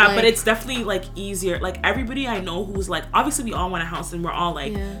 But yeah, but it's definitely like easier. Like everybody I know who's like, obviously we all want a house and we're all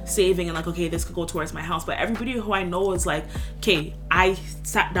like saving and like, okay, this could go towards my house. But everybody who I know is like, okay, I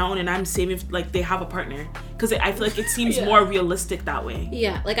sat down and I'm saving, like they have a partner. Because I feel like it seems more realistic that way.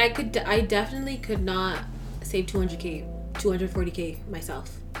 Yeah, like I definitely could not save 240K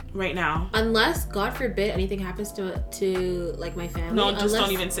myself. Right now. Unless, God forbid, anything happens to like my family. No, just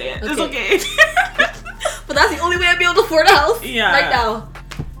don't even say it. Okay. It's okay. But that's the only way I'd be able to afford a house right now.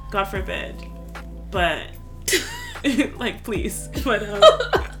 God forbid. But like please. But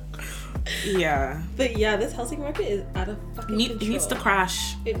yeah. But yeah, this housing market is out of fucking control. It needs to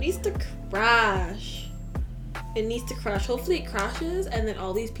crash. It needs to crash. It needs to crash. Hopefully it crashes and then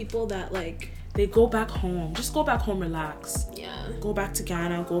all these people that like they go back home. Just go back home, relax. Yeah. Go back to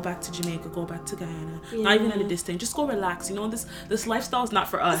Ghana, go back to Jamaica, go back to Guyana. Yeah. Not even at a distance. Just go relax. You know, this lifestyle is not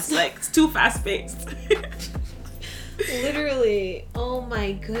for us. Like, it's too fast-paced. Literally. Oh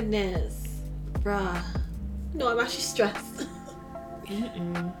my goodness. Bruh. No, I'm actually stressed.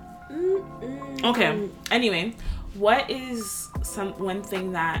 Okay. Anyway, what is one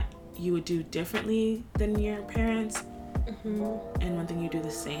thing that you would do differently than your parents? And one thing you do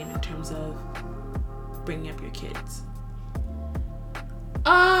the same in terms of bringing up your kids?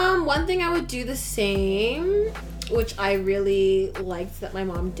 One thing I would do the same, which I really liked that my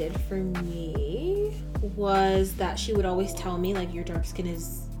mom did for me, was that she would always tell me like, your dark skin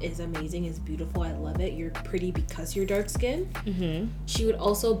is amazing, is beautiful, I love it, you're pretty because you're dark skin. She would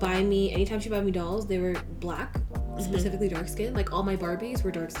also buy me, anytime she buy me dolls, they were black, specifically dark skin. Like all my Barbies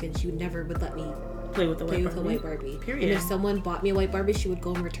were dark skin. She never would let me play with a white Barbie. Period. And if someone bought me a white Barbie, she would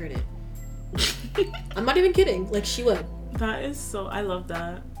go and return it. I'm not even kidding. Like she would. That is so. I love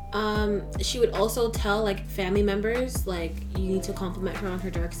that. She would also tell like family members like, you need to compliment her on her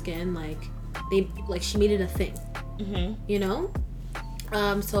dark skin. Like she made it a thing. You know.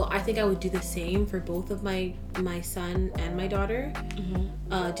 So I think I would do the same for both of my son and my daughter.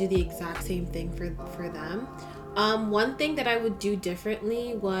 Do the exact same thing for them. One thing that I would do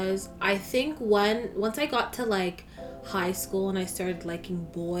differently was, I think once I got to like high school and I started liking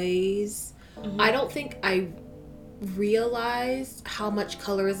boys, I don't think I realized how much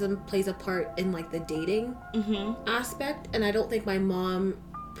colorism plays a part in like the dating aspect, and I don't think my mom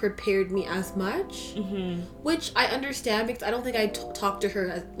prepared me as much, which I understand because I don't think I talked to her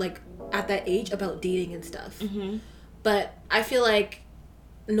as, like, at that age about dating and stuff. But I feel like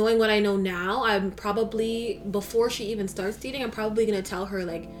knowing what I know now, I'm probably, before she even starts dating, I'm probably gonna tell her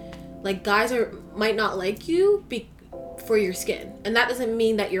like guys might not like you for your skin, and that doesn't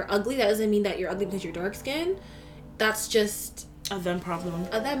mean that you're ugly. That doesn't mean that you're ugly because you're dark skin. That's just a them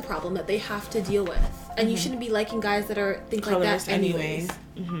problem that they have to deal with, and you shouldn't be liking guys that think like that anyways.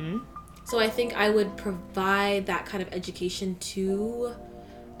 So I think I would provide that kind of education to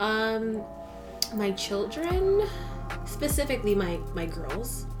my children, specifically my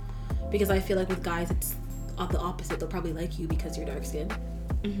girls, because I feel like with guys it's the opposite. They'll probably like you because you're dark skinned,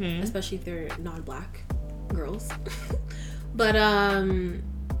 especially if they're non-black girls. But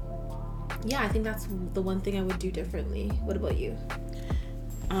yeah, I think that's the one thing I would do differently. What about you?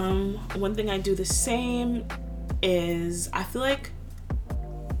 One thing I do the same is, I feel like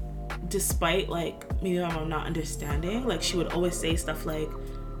despite like maybe my mom not understanding, like she would always say stuff like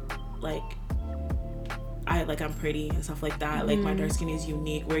I'm pretty and stuff like that. Like my dark skin is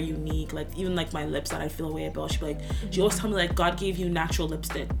unique, we're unique. Like even like my lips that I feel a way about, she'd be like, she always tell me like God gave you natural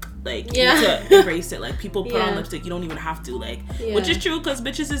lipstick. Like you need to embrace it. Like people put on lipstick, you don't even have to. Like which is true because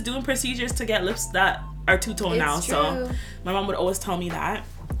bitches is doing procedures to get lips that are two-tone now. True. So my mom would always tell me that.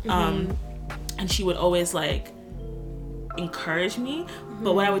 And she would always like encourage me.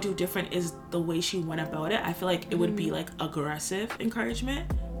 But what I would do different is the way she went about it. I feel like it would be like aggressive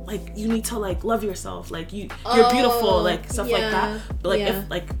encouragement. Like you need to like love yourself, like you're beautiful, like stuff like that. But like if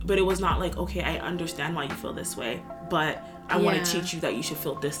like, but it was not like, okay, I understand why you feel this way, but I want to teach you that you should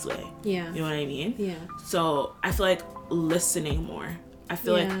feel this way. You know what I mean? So I feel like listening more. I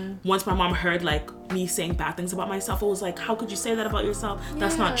feel like once my mom heard like me saying bad things about myself, it was like, how could you say that about yourself?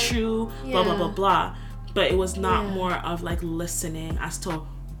 That's not true. Blah blah blah blah. But it was not more of like listening as to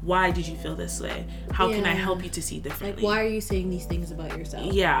why did you feel this way? How can I help you to see differently? Like, why are you saying these things about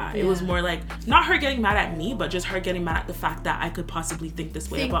yourself? It was more like, not her getting mad at me, but just her getting mad at the fact that I could possibly think this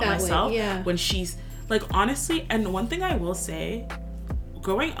way about myself. When she's, like, honestly, and one thing I will say,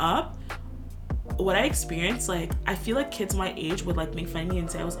 growing up, what I experienced, like, I feel like kids my age would, like, make fun of me and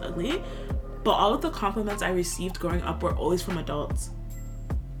say I was ugly, but all of the compliments I received growing up were always from adults.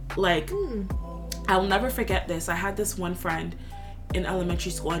 Like, I'll never forget this. I had this one friend in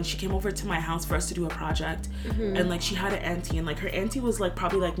elementary school, and she came over to my house for us to do a project, and like she had an auntie, and like her auntie was like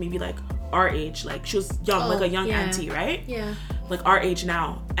probably like maybe like our age, like she was young, like a young auntie, right? Like our age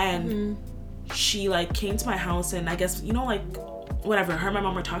now. And she like came to my house, and I guess, you know, like whatever, her and my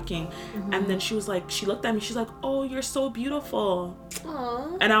mom were talking, and then she was like, she looked at me, she's like, oh, you're so beautiful.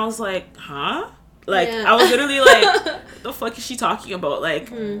 Aww. And I was like, huh? Like I was literally like, the fuck is she talking about? Like,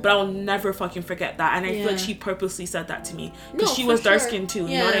 but I will never fucking forget that. And I feel like she purposely said that to me because she was dark skinned too.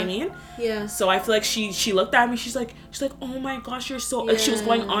 You know what I mean? So I feel like she looked at me. She's like, oh my gosh, you're so. Like she was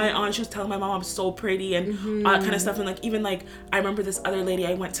going on and on. She was telling my mom I'm so pretty and all that kind of stuff. And like even like I remember this other lady.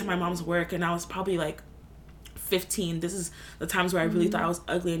 I went to my mom's work and I was probably like 15. This is the times where I really thought I was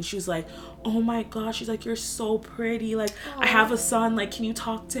ugly, and she was like, oh my gosh, she's like, you're so pretty, like I have a son, like can you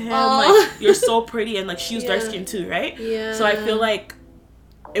talk to him? Like you're so pretty. And like she was dark skinned too, right? So I feel like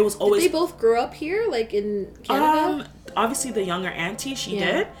it was always. Did they both grow up here, like in Canada? Obviously the younger auntie, she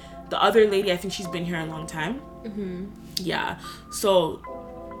did. The other lady, I think she's been here a long time. So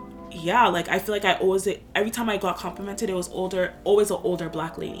yeah, like I feel like I always, every time I got complimented, it was always an older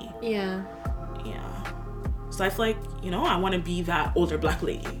black lady. So I feel like, you know, I want to be that older black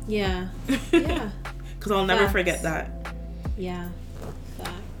lady. Because I'll never forget that.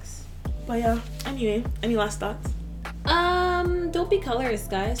 Facts. But yeah, anyway, any last thoughts? Don't be colorist,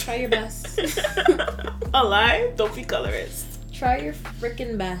 guys. Try your best. A lie? Don't be colorist. Try your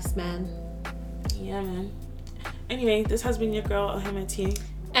freaking best, man. Yeah, man. Anyway, this has been your girl, Ohima T.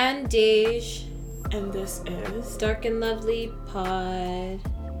 And Dej. And this is Dark and Lovely Pod.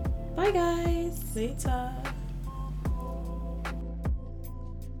 Bye, guys. Later.